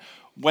that when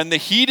the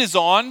heat is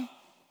on,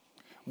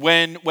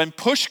 when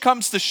push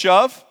comes to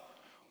shove,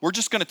 we're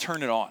just going to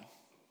turn it on.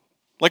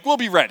 Like, we'll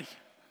be ready.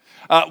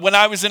 When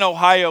I was in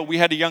Ohio, we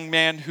had a young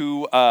man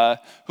who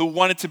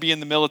wanted to be in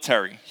the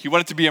military. He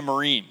wanted to be a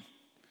Marine.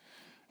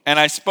 And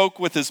I spoke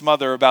with his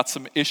mother about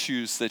some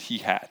issues that he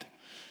had.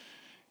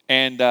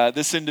 And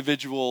this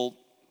individual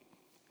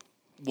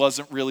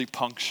wasn't really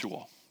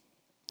punctual.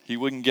 He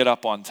wouldn't get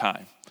up on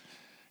time.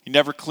 He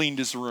never cleaned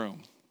his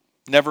room,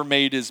 never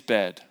made his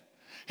bed.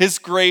 His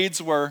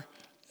grades were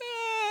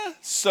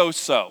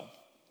so-so.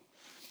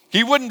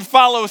 He wouldn't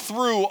follow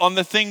through on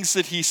the things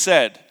that he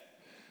said.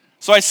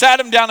 So I sat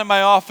him down in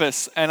my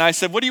office and I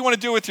said, "What do you want to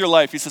do with your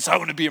life?" He says, "I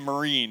want to be a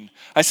Marine."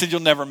 I said,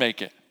 "You'll never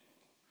make it.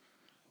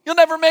 You'll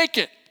never make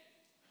it.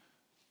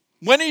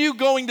 When are you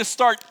going to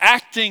start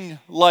acting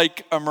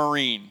like a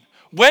Marine?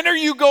 When are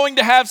you going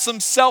to have some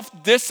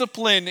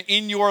self-discipline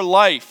in your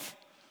life?"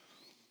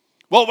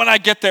 "Well, when I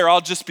get there, I'll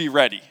just be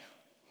ready."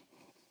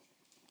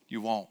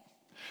 You won't.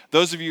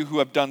 Those of you who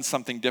have done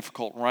something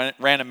difficult,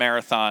 ran a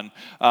marathon,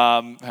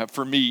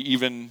 for me,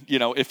 even,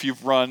 if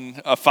you've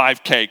run a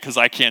 5K, because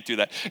I can't do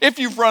that. If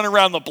you've run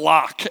around the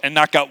block and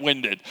not got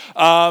winded,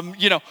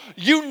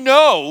 you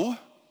know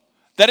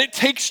that it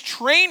takes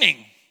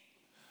training.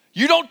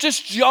 You don't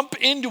just jump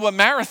into a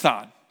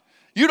marathon.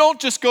 You don't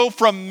just go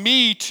from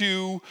me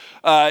to,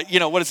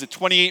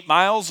 28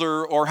 miles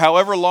or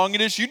however long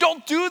it is. You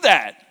don't do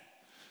that.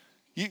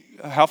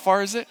 How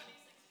far is it?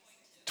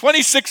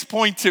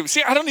 26.2.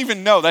 See, I don't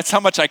even know. That's how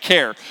much I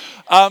care.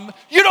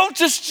 You don't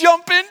just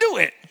jump into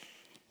it.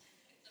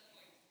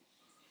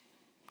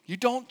 You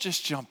don't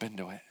just jump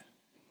into it.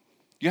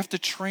 You have to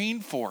train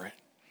for it.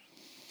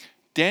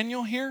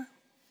 Daniel here,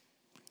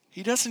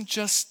 he doesn't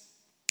just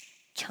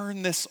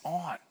turn this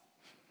on.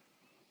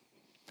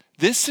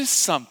 This is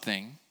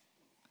something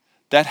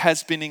that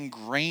has been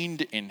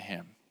ingrained in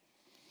him.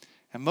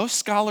 And most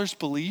scholars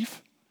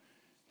believe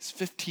he's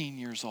 15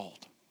 years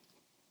old.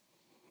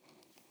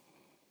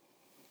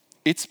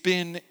 It's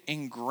been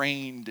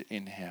ingrained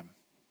in him.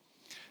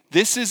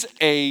 This is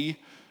a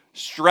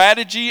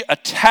strategy, a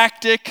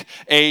tactic,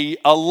 a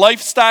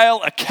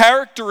lifestyle, a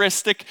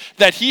characteristic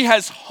that he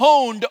has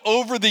honed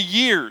over the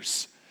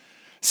years.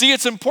 See,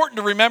 it's important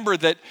to remember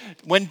that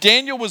when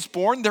Daniel was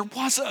born, there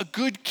was a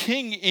good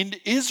king in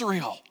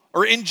Israel,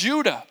 or in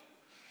Judah.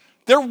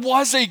 There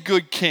was a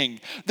good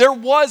king. There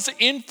was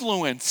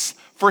influence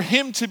for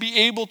him to be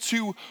able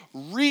to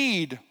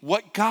read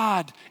what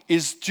God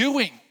is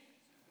doing.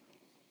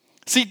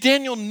 See,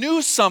 Daniel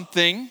knew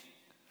something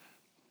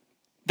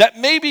that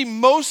maybe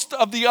most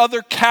of the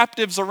other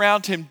captives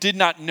around him did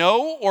not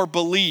know or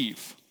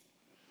believe.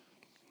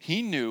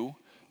 He knew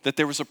that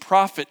there was a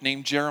prophet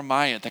named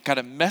Jeremiah that got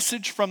a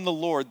message from the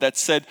Lord that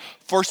said,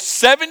 for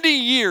 70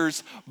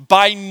 years,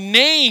 by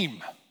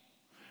name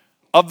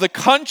of the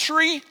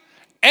country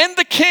and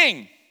the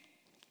king,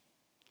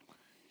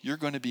 you're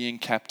going to be in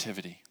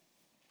captivity.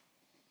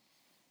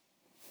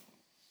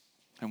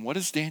 And what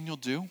does Daniel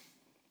do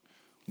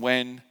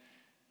when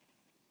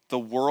the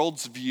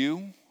world's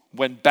view,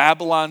 when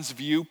Babylon's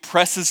view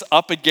presses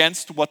up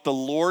against what the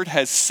Lord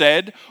has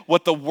said,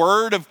 what the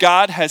Word of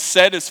God has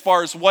said as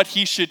far as what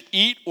he should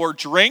eat or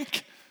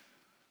drink?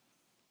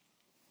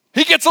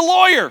 He gets a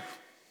lawyer.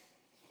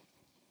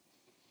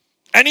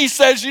 And he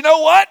says, "You know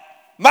what?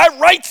 My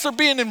rights are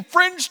being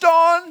infringed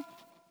on.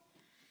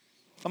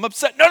 I'm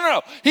upset."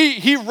 No.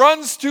 He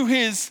runs to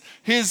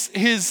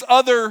his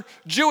other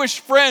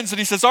Jewish friends and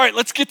he says, "All right,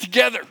 let's get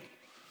together.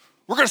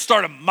 We're going to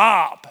start a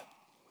mob.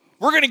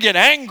 We're going to get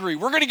angry.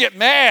 We're going to get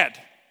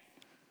mad.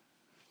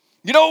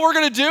 You know what we're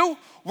going to do?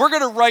 We're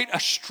going to write a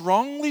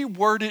strongly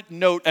worded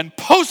note and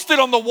post it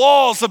on the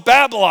walls of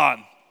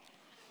Babylon."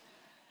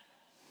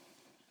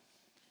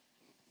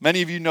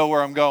 Many of you know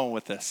where I'm going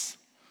with this.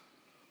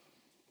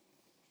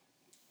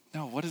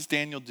 No, what does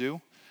Daniel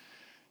do?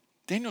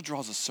 Daniel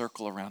draws a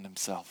circle around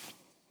himself.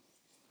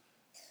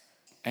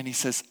 And he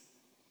says,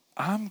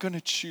 I'm going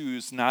to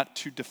choose not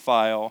to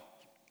defile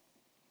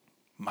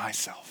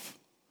myself.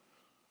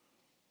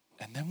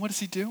 And then what does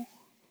he do?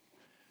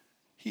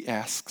 He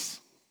asks.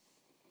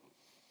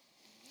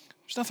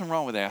 There's nothing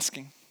wrong with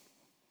asking.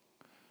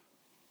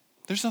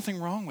 There's nothing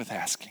wrong with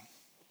asking.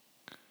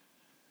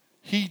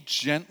 He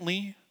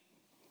gently,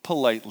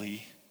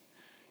 politely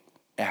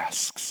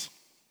asks.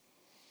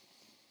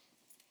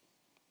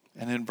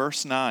 And in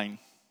verse 9,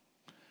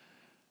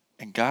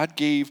 and God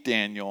gave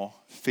Daniel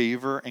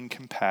favor and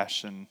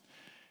compassion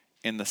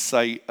in the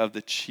sight of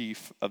the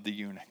chief of the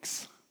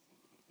eunuchs.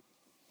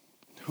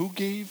 Who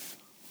gave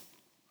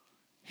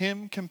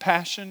him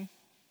compassion?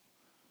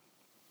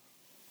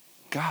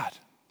 God.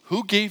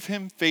 Who gave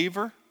him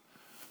favor?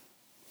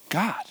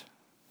 God.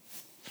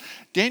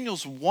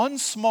 Daniel's one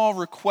small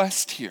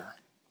request here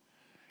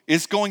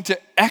is going to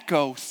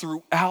echo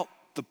throughout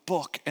the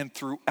book and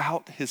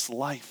throughout his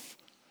life.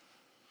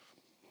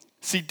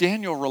 See,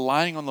 Daniel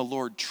relying on the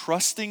Lord,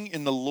 trusting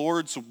in the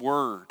Lord's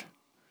word,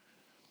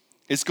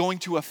 is going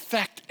to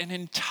affect an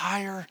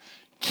entire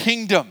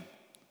kingdom.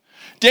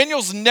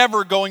 Daniel's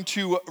never going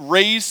to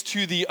raise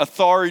to the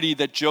authority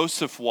that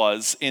Joseph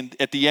was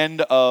at the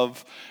end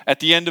of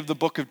the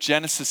book of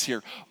Genesis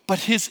here. But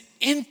his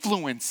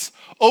influence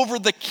over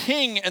the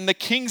king and the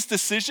king's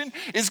decision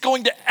is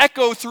going to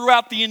echo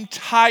throughout the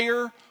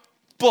entire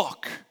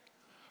book.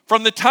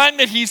 From the time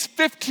that he's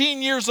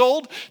 15 years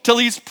old till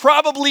he's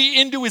probably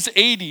into his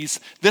 80s,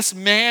 this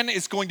man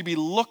is going to be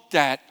looked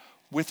at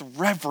with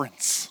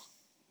reverence.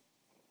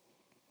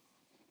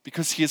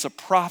 Because he is a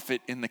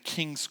prophet in the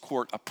king's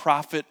court, a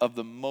prophet of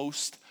the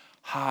Most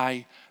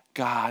High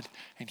God.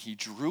 And he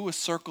drew a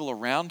circle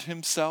around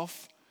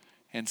himself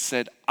and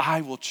said, I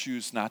will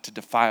choose not to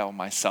defile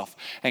myself.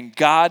 And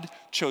God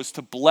chose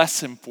to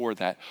bless him for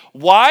that.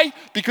 Why?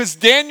 Because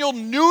Daniel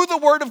knew the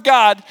word of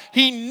God.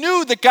 He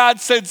knew that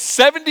God said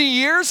 70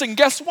 years, and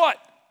guess what?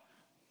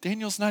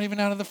 Daniel's not even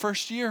out of the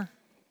first year.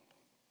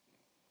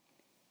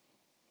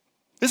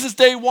 This is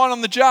day one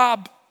on the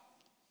job.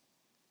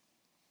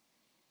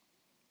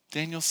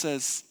 Daniel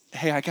says,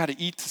 hey, I got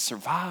to eat to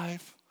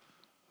survive.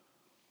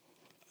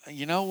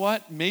 You know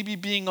what? Maybe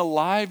being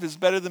alive is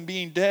better than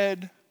being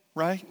dead,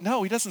 right?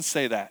 No, he doesn't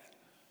say that.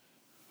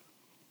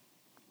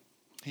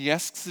 He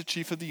asks the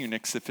chief of the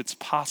eunuchs if it's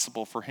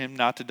possible for him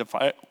not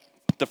to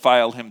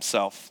defile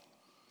himself.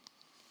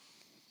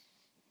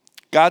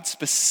 God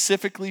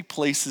specifically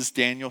places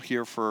Daniel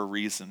here for a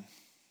reason.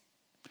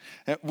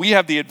 We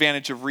have the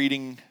advantage of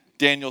reading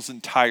Daniel's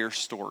entire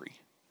story.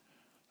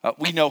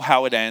 We know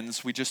how it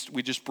ends. We just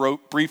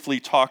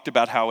briefly talked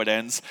about how it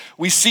ends.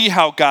 We see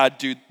how God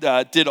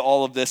did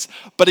all of this.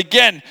 But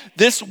again,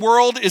 this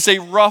world is a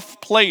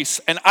rough place,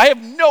 and I have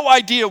no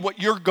idea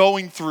what you're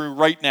going through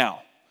right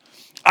now.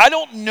 I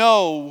don't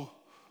know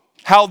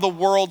how the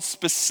world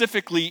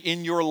specifically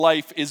in your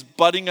life is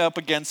butting up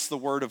against the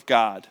Word of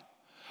God.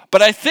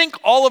 But I think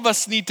all of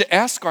us need to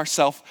ask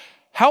ourselves,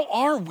 how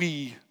are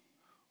we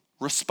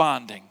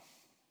responding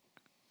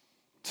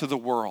to the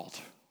world?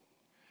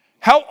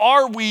 How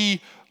are we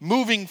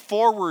moving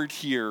forward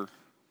here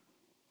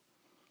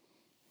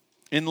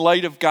in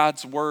light of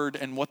God's word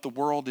and what the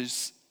world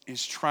is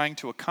trying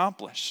to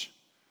accomplish?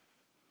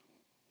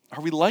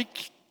 Are we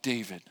like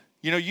David?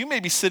 You know, you may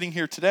be sitting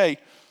here today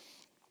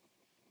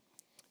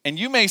and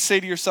you may say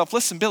to yourself,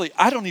 listen, Billy,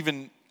 I don't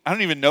even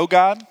know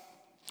God.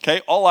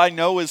 Okay, all I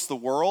know is the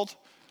world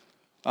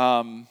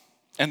and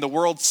the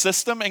world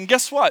system. And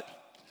guess what?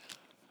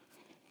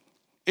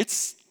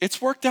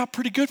 It's worked out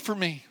pretty good for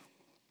me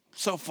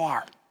so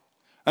far.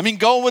 I mean,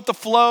 going with the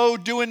flow,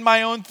 doing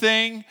my own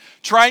thing,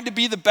 trying to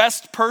be the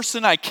best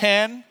person I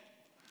can.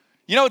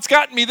 You know, it's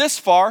gotten me this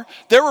far.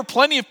 There were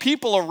plenty of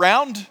people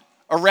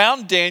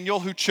around Daniel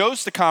who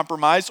chose to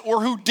compromise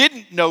or who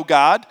didn't know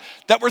God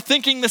that were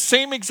thinking the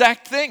same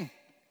exact thing.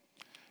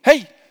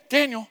 Hey,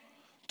 Daniel,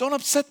 don't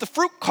upset the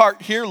fruit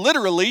cart here,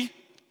 literally.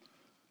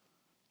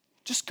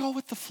 Just go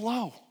with the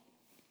flow.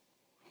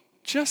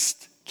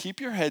 Just keep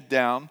your head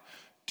down,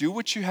 do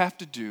what you have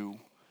to do,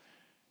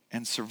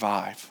 and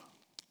survive.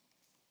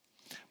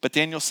 But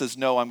Daniel says,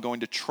 no, I'm going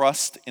to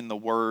trust in the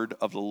word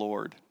of the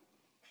Lord.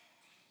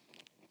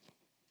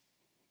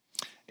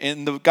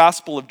 In the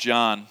Gospel of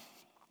John,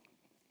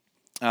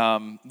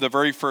 the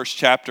very first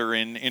chapter,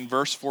 in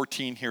verse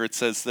 14 here, it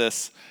says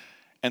this,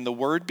 and the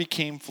word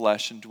became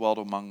flesh and dwelt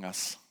among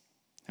us.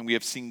 And we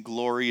have seen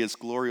glory as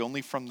glory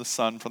only from the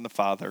Son, from the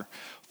Father,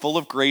 full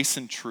of grace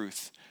and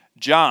truth.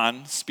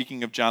 John,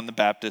 speaking of John the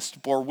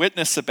Baptist, bore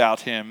witness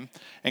about him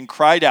and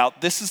cried out,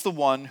 this is the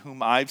one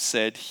whom I've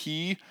said,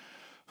 he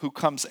who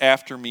comes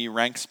after me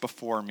ranks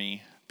before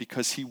me,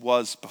 because he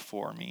was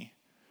before me.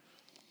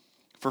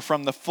 For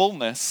from the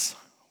fullness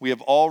we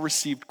have all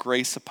received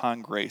grace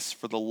upon grace.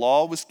 For the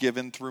law was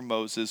given through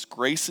Moses,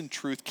 grace and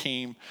truth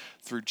came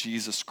through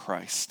Jesus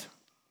Christ.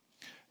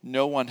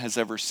 No one has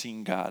ever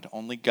seen God,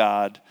 only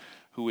God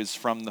who is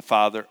from the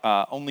Father,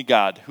 only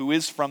God who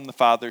is from the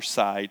Father's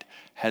side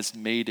has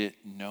made it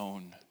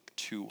known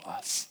to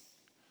us.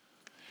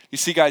 You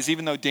see, guys,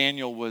 even though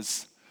Daniel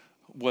was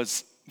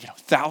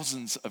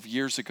thousands of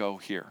years ago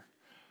here,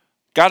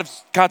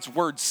 God's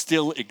word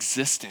still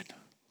existed.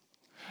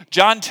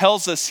 John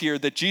tells us here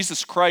that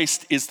Jesus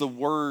Christ is the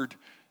Word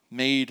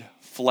made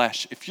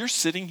flesh. If you're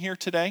sitting here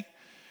today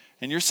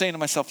and you're saying to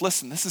myself,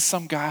 listen, this is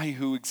some guy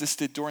who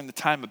existed during the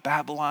time of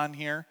Babylon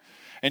here,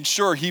 and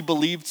sure, he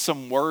believed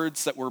some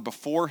words that were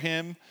before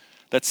him,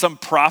 that some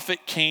prophet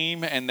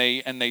came and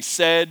they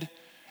said,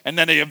 and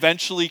then they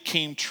eventually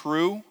came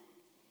true.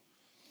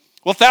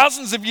 Well,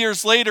 thousands of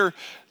years later,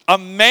 a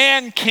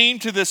man came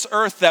to this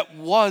earth that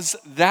was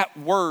that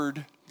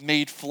word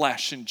made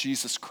flesh in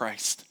Jesus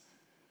Christ.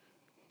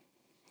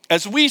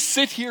 As we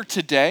sit here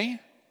today,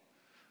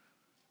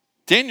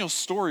 Daniel's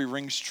story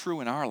rings true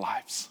in our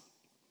lives.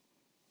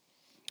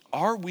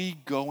 Are we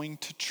going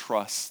to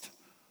trust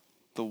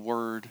the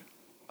word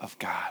of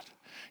God?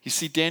 You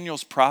see,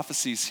 Daniel's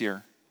prophecies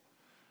here,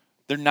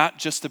 they're not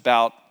just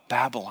about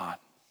Babylon.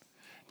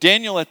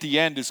 Daniel at the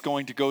end is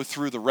going to go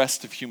through the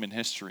rest of human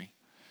history.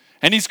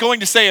 And he's going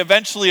to say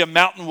eventually a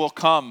mountain will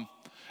come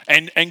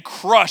and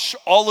crush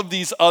all of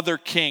these other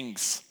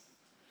kings.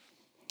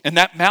 And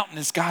that mountain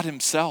is God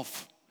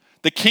himself.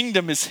 The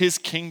kingdom is his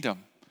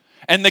kingdom.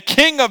 And the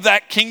king of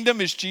that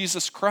kingdom is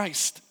Jesus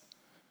Christ.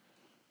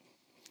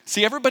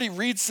 See, everybody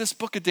reads this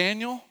book of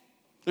Daniel.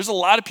 There's a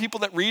lot of people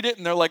that read it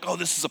and they're like, oh,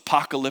 this is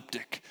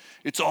apocalyptic.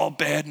 It's all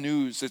bad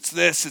news. It's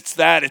this, it's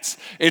that.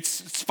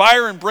 It's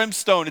fire and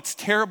brimstone. It's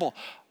terrible.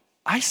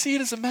 I see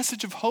it as a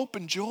message of hope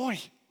and joy.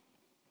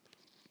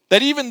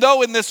 That even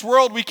though in this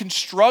world we can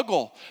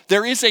struggle,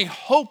 there is a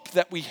hope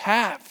that we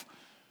have.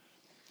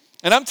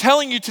 And I'm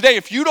telling you today,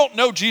 if you don't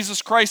know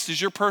Jesus Christ as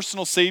your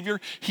personal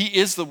Savior, he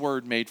is the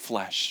Word made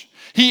flesh.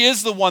 He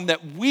is the one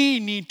that we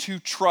need to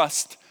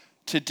trust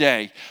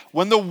today.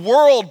 When the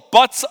world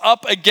butts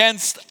up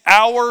against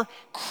our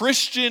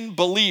Christian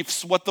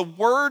beliefs, what the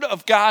Word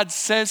of God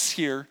says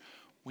here,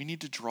 we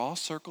need to draw a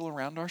circle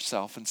around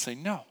ourselves and say,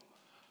 no,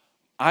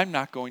 I'm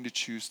not going to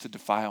choose to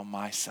defile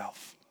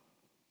myself.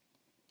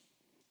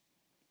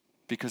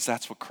 Because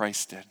that's what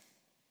Christ did.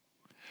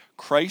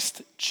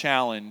 Christ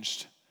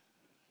challenged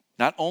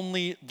not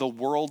only the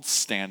world's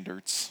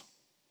standards,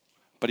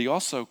 but he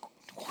also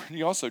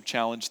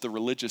challenged the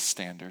religious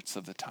standards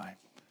of the time.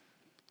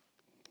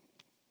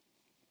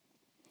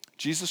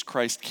 Jesus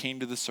Christ came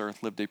to this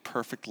earth, lived a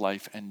perfect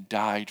life, and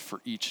died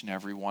for each and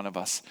every one of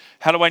us.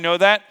 How do I know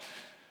that?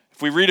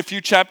 If we read a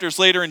few chapters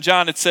later in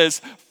John, it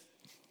says,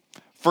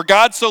 for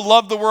God so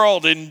loved the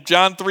world, in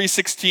John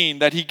 3:16,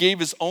 that he gave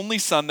his only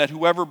Son, that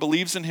whoever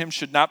believes in him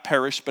should not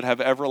perish, but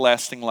have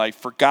everlasting life.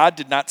 For God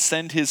did not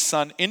send his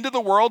Son into the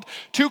world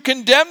to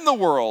condemn the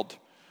world,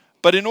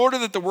 but in order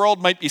that the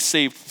world might be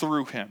saved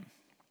through him.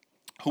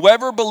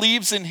 Whoever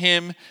believes in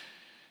him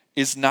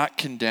is not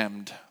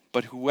condemned,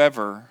 but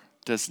whoever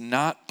does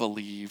not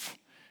believe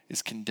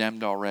is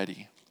condemned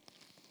already,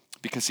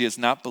 because he has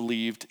not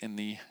believed in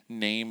the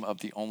name of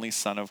the only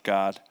Son of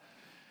God.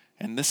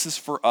 And this is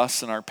for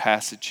us in our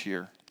passage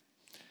here.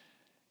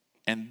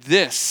 And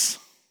this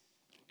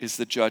is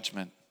the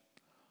judgment.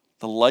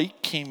 The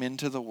light came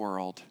into the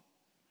world,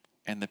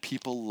 and the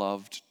people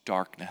loved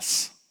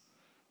darkness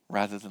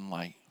rather than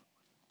light,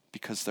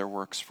 because their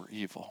works were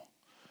evil.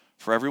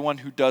 For everyone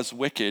who does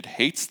wicked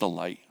hates the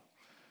light,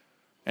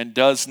 and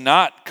does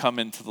not come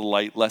into the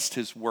light, lest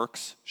his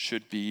works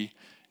should be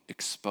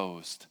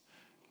exposed.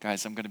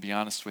 Guys, I'm going to be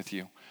honest with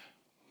you.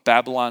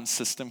 Babylon's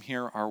system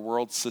here, our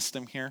world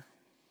system here,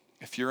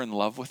 if you're in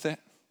love with it,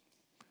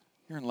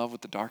 you're in love with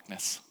the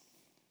darkness.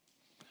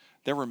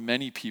 There were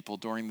many people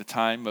during the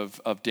time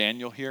of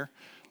Daniel here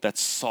that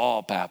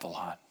saw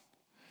Babylon.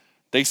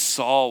 They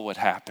saw what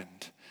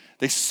happened.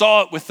 They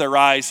saw it with their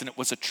eyes, and it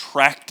was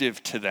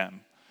attractive to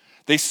them.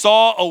 They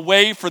saw a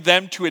way for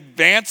them to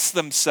advance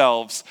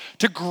themselves,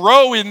 to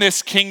grow in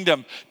this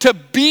kingdom, to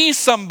be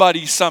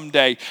somebody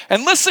someday.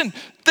 And listen,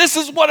 this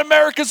is what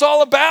America's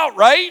all about,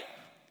 right?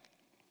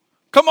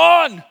 Come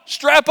on,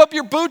 strap up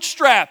your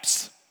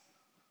bootstraps.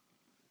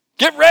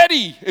 Get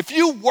ready. If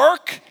you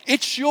work,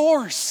 it's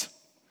yours.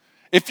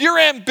 If you're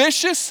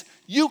ambitious,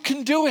 you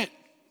can do it.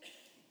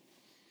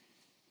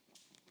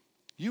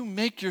 You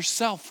make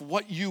yourself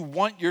what you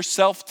want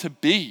yourself to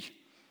be.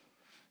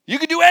 You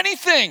can do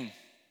anything.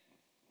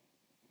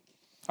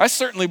 I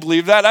certainly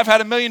believe that. I've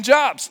had a million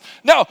jobs.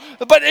 No,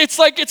 but it's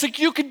like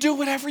you can do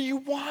whatever you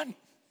want.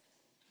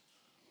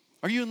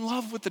 Are you in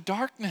love with the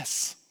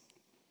darkness?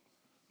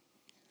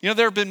 You know,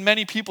 there have been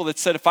many people that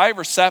said, if I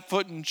ever set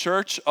foot in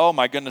church, oh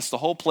my goodness, the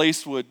whole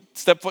place would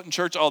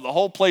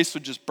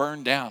just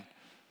burn down.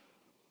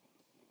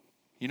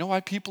 You know why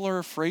people are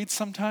afraid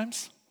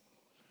sometimes?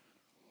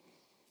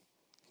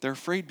 They're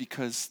afraid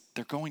because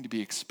they're going to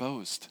be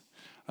exposed.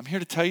 I'm here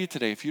to tell you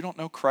today, if you don't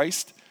know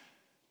Christ,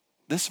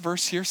 this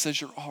verse here says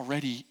you're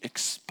already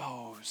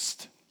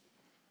exposed.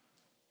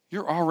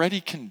 You're already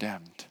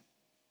condemned.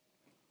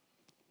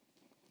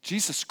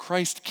 Jesus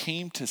Christ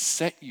came to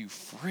set you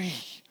free.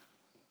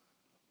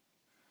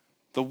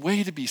 The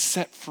way to be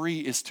set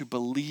free is to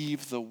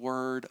believe the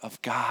word of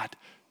God,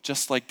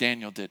 just like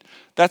Daniel did.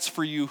 That's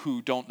for you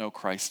who don't know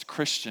Christ.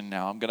 Christian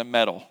now, I'm going to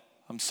meddle.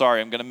 I'm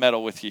sorry, I'm going to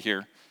meddle with you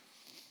here.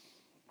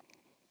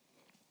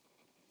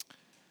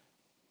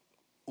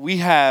 We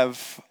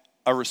have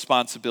a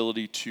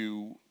responsibility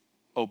to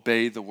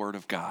obey the word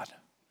of God,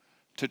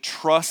 to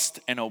trust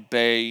and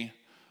obey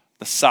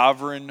the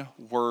sovereign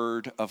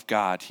word of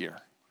God here.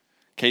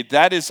 Okay,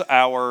 that is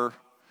our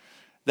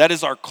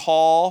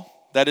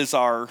call, that is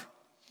our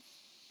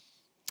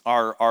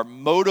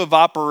mode of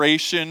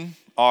operation,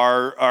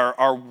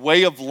 our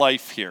way of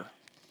life here.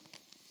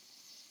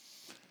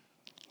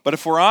 But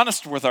if we're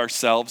honest with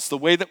ourselves, the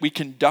way that we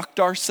conduct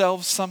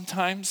ourselves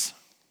sometimes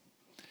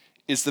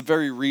is the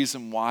very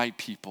reason why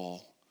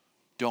people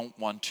don't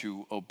want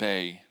to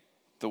obey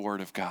the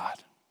word of God.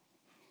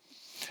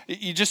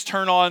 You just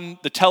turn on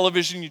the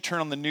television, you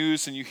turn on the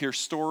news, and you hear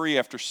story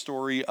after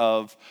story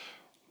of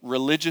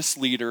religious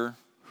leader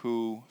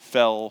who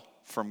fell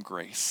from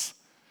grace.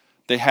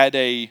 They had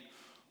a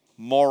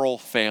moral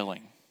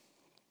failing.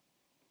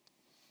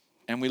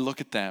 And we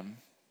look at them,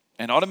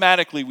 and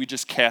automatically we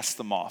just cast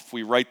them off.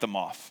 We write them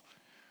off.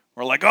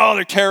 We're like, oh,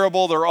 they're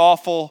terrible, they're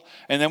awful.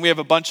 And then we have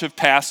a bunch of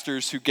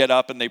pastors who get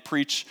up and they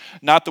preach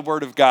not the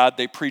word of God,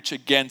 they preach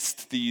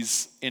against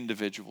these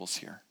individuals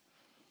here.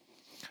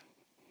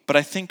 But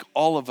I think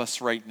all of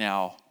us right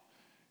now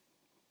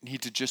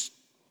need to just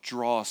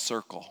draw a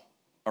circle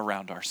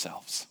around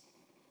ourselves.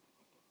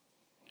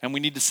 And we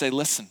need to say,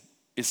 listen,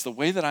 is the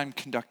way that I'm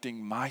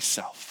conducting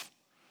myself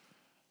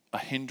a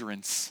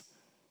hindrance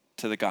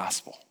to the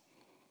gospel?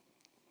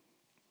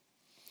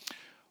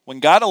 When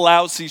God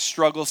allows these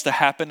struggles to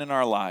happen in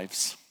our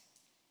lives,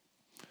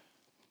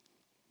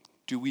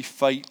 do we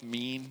fight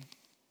mean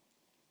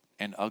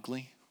and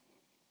ugly?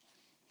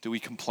 Do we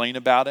complain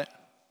about it?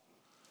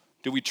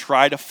 Do we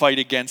try to fight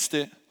against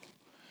it?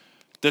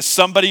 Does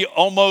somebody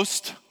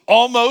almost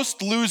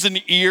lose an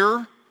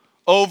ear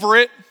over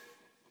it?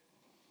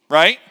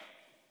 Right?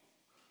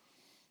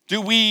 Do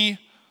we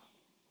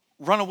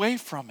run away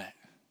from it?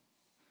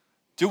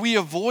 Do we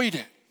avoid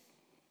it?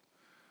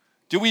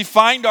 Do we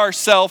find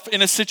ourselves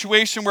in a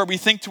situation where we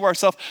think to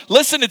ourselves,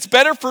 listen, it's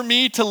better for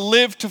me to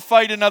live to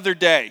fight another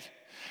day.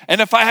 And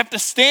if I have to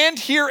stand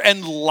here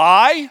and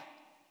lie,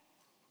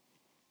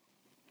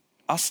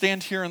 I'll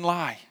stand here and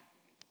lie.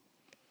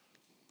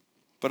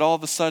 But all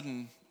of a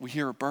sudden, we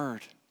hear a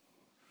bird.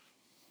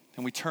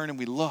 And we turn and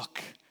we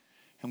look.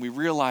 And we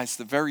realize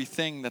the very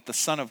thing that the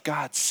Son of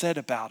God said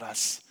about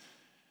us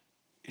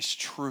is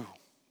true.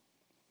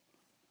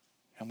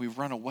 And we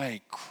run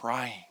away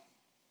crying.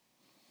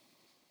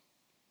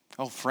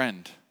 Oh,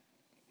 friend,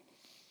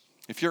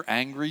 if you're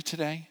angry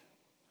today,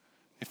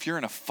 if you're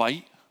in a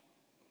fight,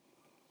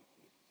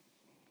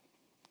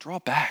 draw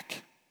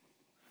back.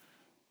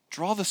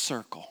 Draw the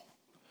circle.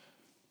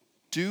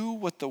 Do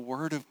what the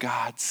Word of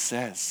God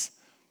says.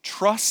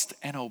 Trust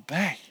and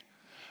obey.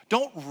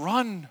 Don't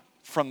run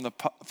from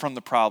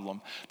the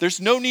problem. There's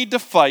no need to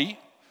fight.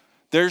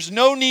 There's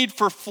no need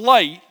for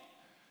flight.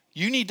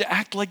 You need to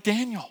act like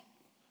Daniel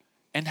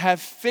and have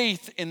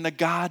faith in the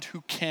God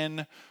who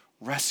can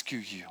rescue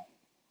you.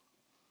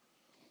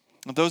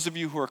 Now, those of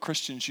you who are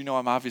Christians, you know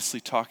I'm obviously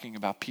talking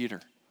about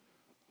Peter.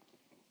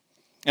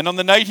 And on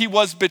the night he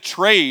was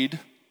betrayed,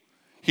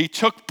 he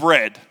took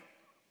bread.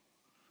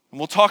 And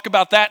we'll talk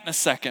about that in a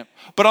second.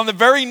 But on the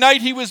very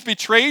night he was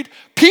betrayed,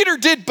 Peter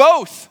did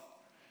both.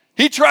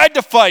 He tried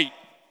to fight.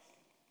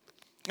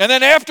 And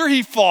then after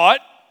he fought,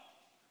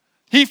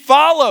 he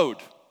followed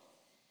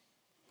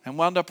and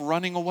wound up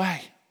running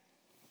away.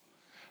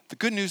 The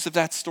good news of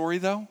that story,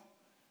 though,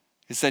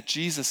 is that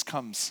Jesus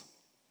comes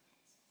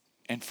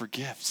and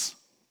forgives.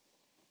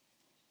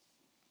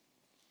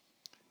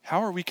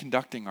 How are we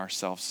conducting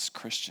ourselves as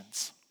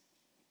Christians?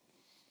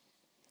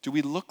 Do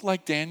we look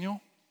like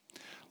Daniel?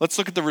 Let's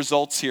look at the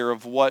results here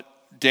of what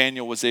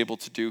Daniel was able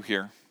to do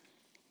here,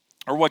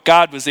 or what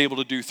God was able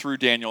to do through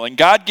Daniel. And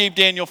God gave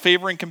Daniel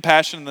favor and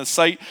compassion in the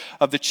sight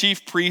of the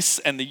chief priests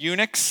and the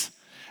eunuchs.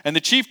 And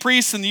the chief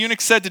priests and the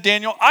eunuchs said to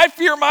Daniel, I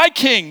fear my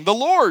king, the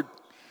Lord,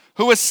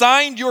 who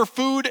assigned your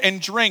food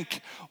and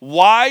drink.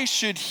 Why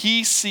should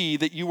he see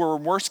that you are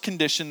in worse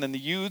condition than the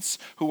youths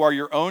who are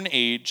your own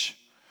age,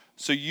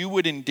 so you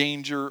would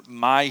endanger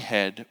my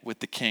head with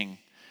the king?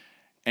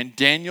 And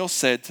Daniel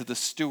said to the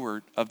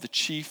steward of the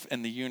chief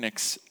and the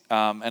eunuchs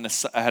and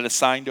had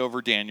assigned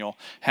over Daniel,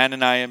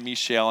 Hananiah,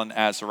 Mishael, and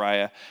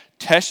Azariah,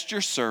 test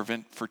your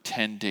servant for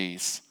 10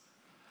 days.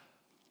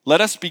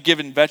 Let us be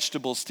given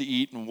vegetables to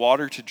eat and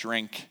water to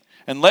drink.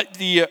 And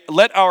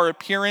let our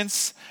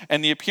appearance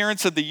and the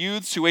appearance of the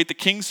youths who ate the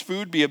king's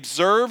food be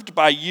observed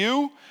by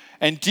you,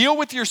 and deal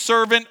with your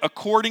servant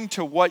according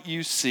to what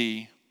you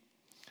see.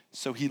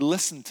 So he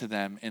listened to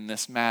them in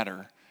this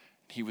matter.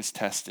 He was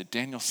tested.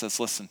 Daniel says,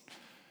 listen,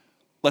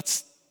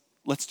 let's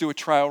do a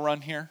trial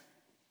run here.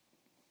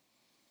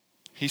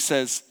 He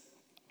says,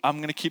 I'm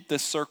going to keep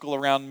this circle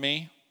around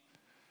me.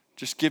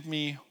 Just give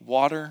me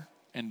water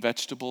and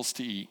vegetables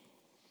to eat.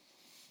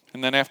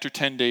 And then after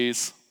 10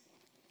 days,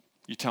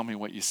 you tell me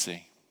what you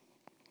see.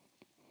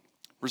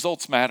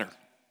 Results matter.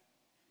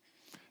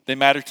 They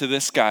matter to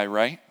this guy,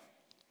 right?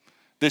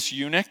 This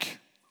eunuch,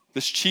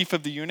 this chief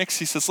of the eunuchs,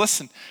 he says,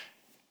 listen,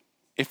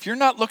 if you're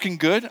not looking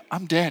good,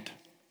 I'm dead.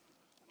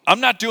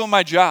 I'm not doing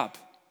my job.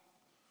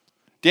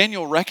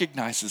 Daniel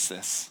recognizes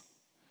this.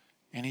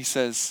 And he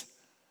says,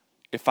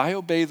 if I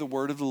obey the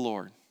word of the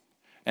Lord,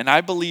 and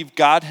I believe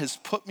God has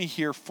put me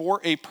here for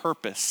a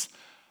purpose,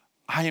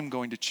 I am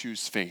going to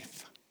choose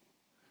faith.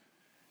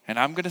 And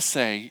I'm going to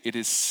say it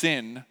is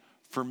sin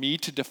for me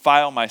to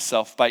defile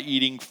myself by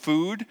eating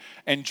food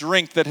and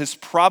drink that has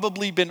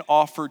probably been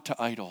offered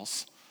to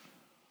idols.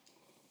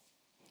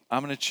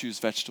 I'm going to choose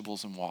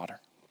vegetables and water.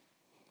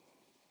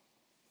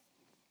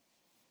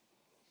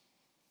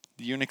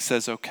 The eunuch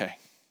says, okay,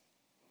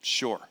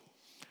 sure,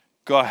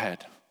 go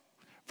ahead.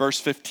 Verse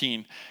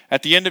 15,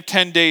 at the end of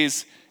 10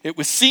 days, it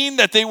was seen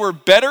that they were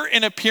better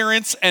in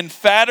appearance and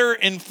fatter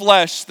in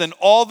flesh than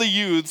all the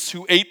youths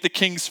who ate the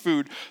king's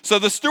food. So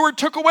the steward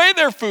took away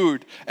their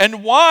food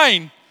and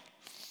wine,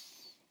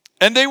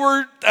 and they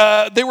were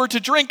to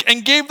drink,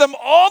 and gave them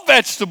all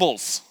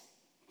vegetables.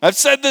 I've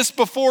said this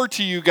before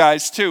to you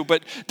guys too,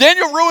 but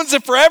Daniel ruins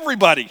it for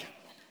everybody.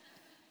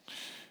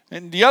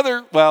 And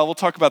we'll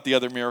talk about the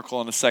other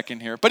miracle in a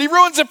second here, but he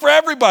ruins it for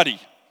everybody.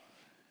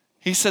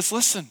 He says,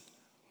 listen,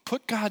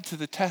 put God to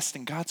the test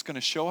and God's going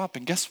to show up.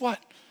 And guess what?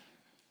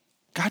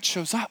 God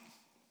shows up.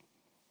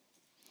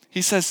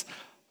 He says,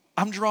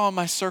 I'm drawing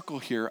my circle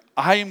here.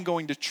 I am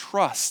going to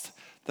trust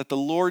that the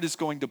Lord is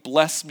going to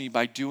bless me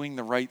by doing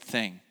the right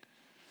thing.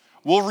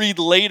 We'll read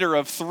later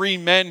of 3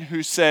 men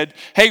who said,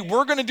 hey,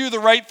 we're going to do the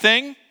right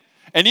thing.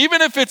 And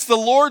even if it's the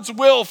Lord's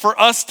will for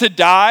us to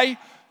die,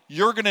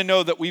 you're going to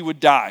know that we would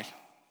die.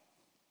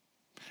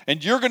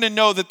 And you're going to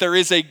know that there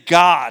is a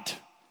God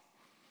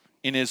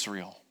in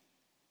Israel.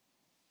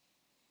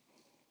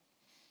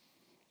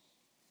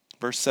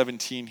 Verse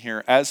 17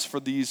 here, as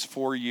for these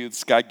 4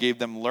 youths, God gave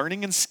them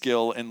learning and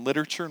skill in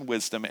literature and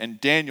wisdom,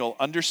 and Daniel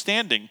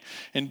understanding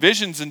in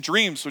visions and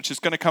dreams, which is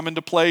going to come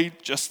into play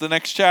just the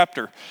next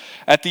chapter.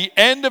 At the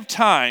end of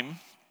the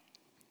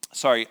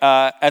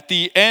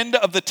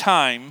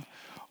time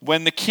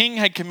when the king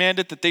had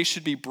commanded that they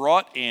should be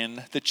brought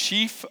in, the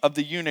chief of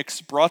the eunuchs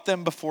brought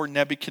them before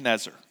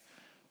Nebuchadnezzar.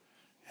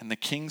 And the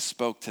king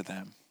spoke to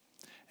them.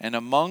 And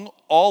among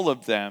all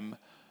of them,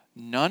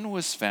 none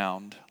was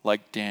found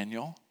like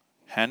Daniel,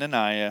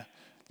 Hananiah,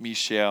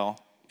 Mishael,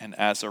 and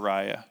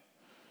Azariah.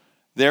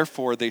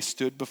 Therefore they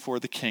stood before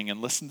the king,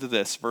 and listen to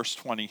this, verse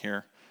 20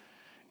 here.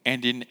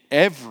 And in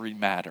every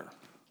matter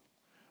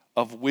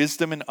of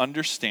wisdom and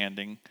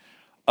understanding,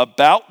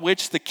 about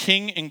which the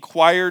king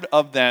inquired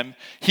of them,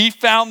 he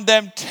found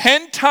them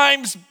 10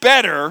 times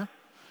better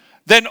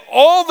than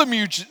all the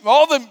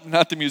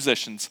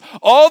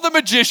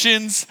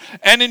magicians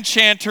and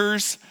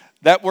enchanters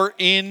that were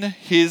in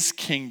his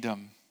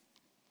kingdom.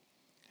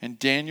 And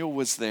Daniel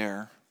was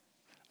there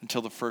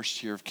until the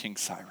first year of King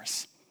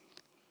Cyrus.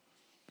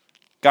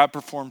 God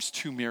performs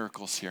 2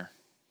 miracles here.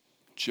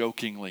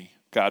 Jokingly,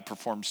 God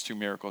performs 2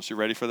 miracles. You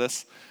ready for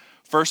this?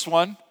 First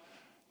one,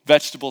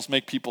 vegetables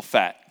make people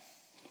fat.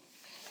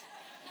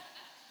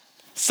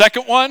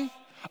 Second one,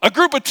 a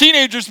group of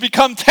teenagers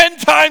become 10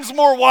 times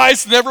more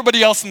wise than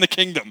everybody else in the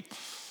kingdom.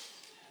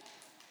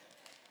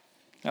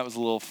 That was a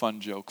little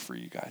fun joke for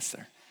you guys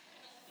there.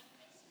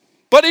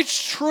 But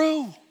it's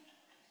true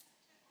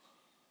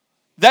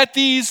that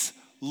these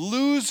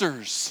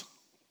losers,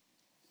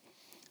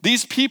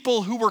 these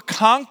people who were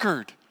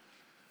conquered,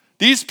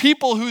 these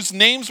people whose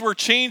names were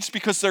changed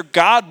because their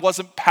God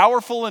wasn't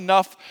powerful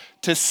enough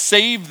to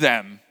save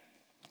them,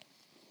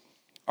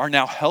 are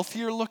now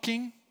healthier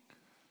looking,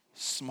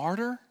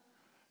 smarter,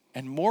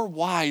 and more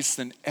wise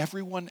than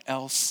everyone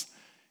else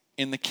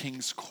in the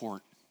king's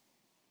court.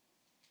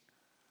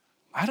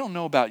 I don't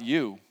know about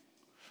you,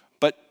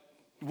 but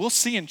we'll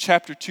see in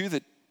chapter 2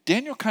 that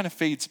Daniel kind of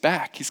fades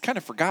back. He's kind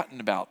of forgotten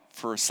about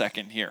for a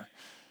second here.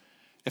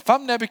 If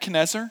I'm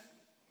Nebuchadnezzar,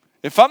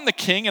 if I'm the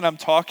king and I'm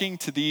talking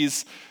to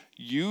these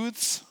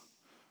youths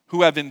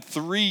who have in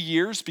 3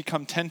 years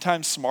become 10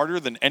 times smarter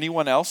than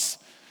anyone else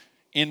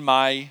in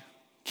my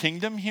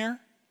kingdom here,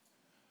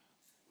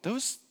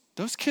 those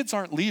kids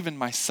aren't leaving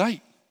my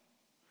sight.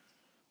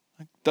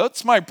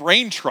 That's my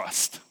brain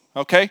trust,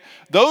 okay?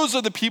 Those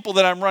are the people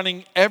that I'm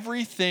running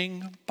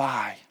everything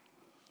by.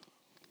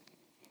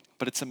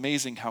 But it's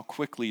amazing how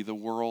quickly the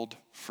world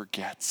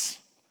forgets.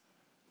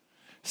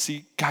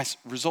 See, guys,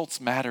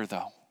 results matter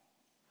though.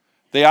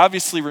 They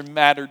obviously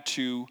mattered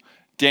to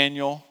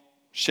Daniel,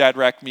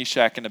 Shadrach,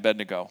 Meshach, and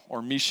Abednego,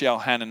 or Mishael,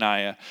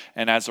 Hananiah,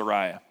 and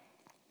Azariah.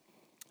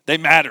 They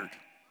mattered.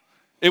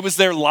 It was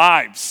their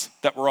lives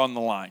that were on the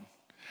line.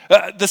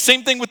 The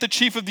same thing with the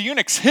chief of the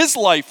eunuchs. His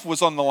life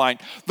was on the line.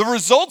 The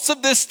results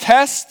of this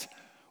test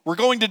were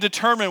going to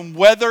determine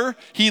whether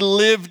he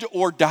lived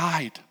or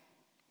died.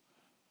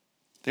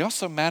 They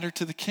also matter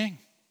to the king.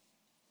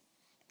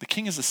 The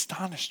king is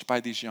astonished by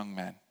these young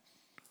men.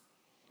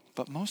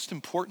 But most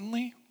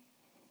importantly,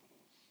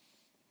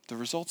 the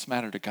results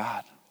matter to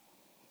God.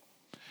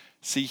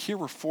 See, here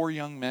were 4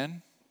 young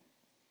men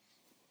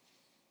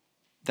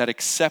that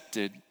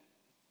accepted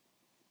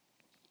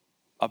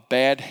a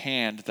bad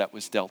hand that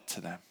was dealt to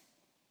them.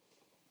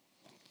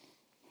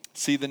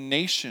 See, the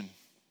nation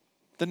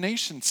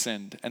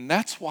sinned, and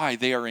that's why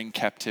they are in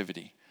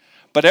captivity.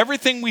 But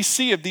everything we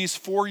see of these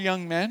 4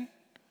 young men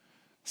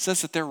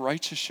says that they're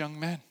righteous young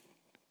men.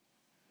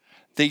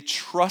 They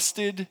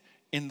trusted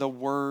in the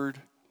word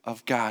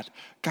of God.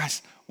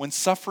 Guys, when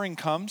suffering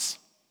comes,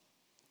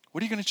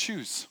 what are you going to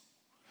choose?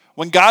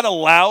 When God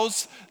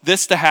allows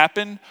this to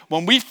happen,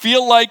 when we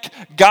feel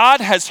like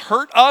God has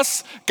hurt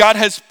us, God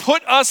has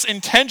put us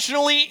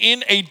intentionally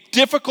in a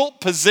difficult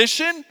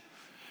position,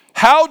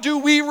 how do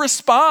we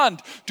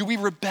respond? Do we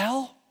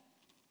rebel?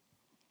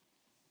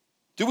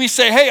 Do we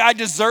say, hey, I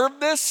deserve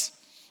this?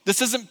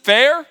 This isn't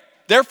fair.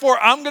 Therefore,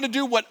 I'm going to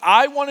do what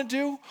I want to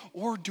do.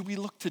 Or do we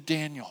look to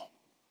Daniel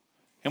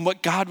and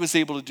what God was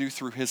able to do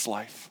through his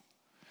life?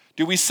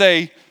 Do we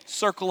say,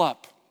 circle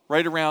up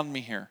right around me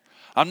here?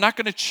 I'm not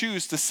going to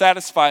choose to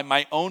satisfy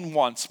my own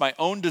wants, my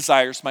own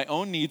desires, my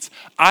own needs.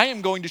 I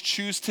am going to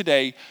choose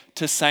today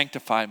to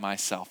sanctify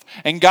myself.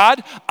 And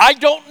God, I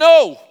don't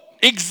know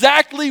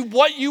exactly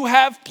what you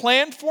have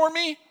planned for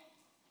me,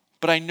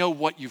 but I know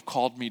what you've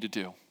called me to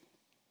do.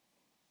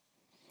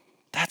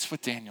 That's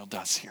what Daniel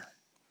does here.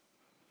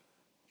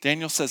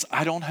 Daniel says,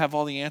 I don't have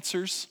all the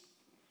answers,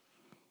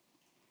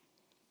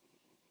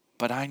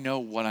 but I know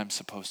what I'm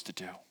supposed to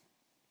do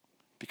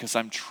because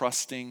I'm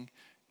trusting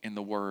in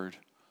the word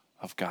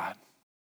of God.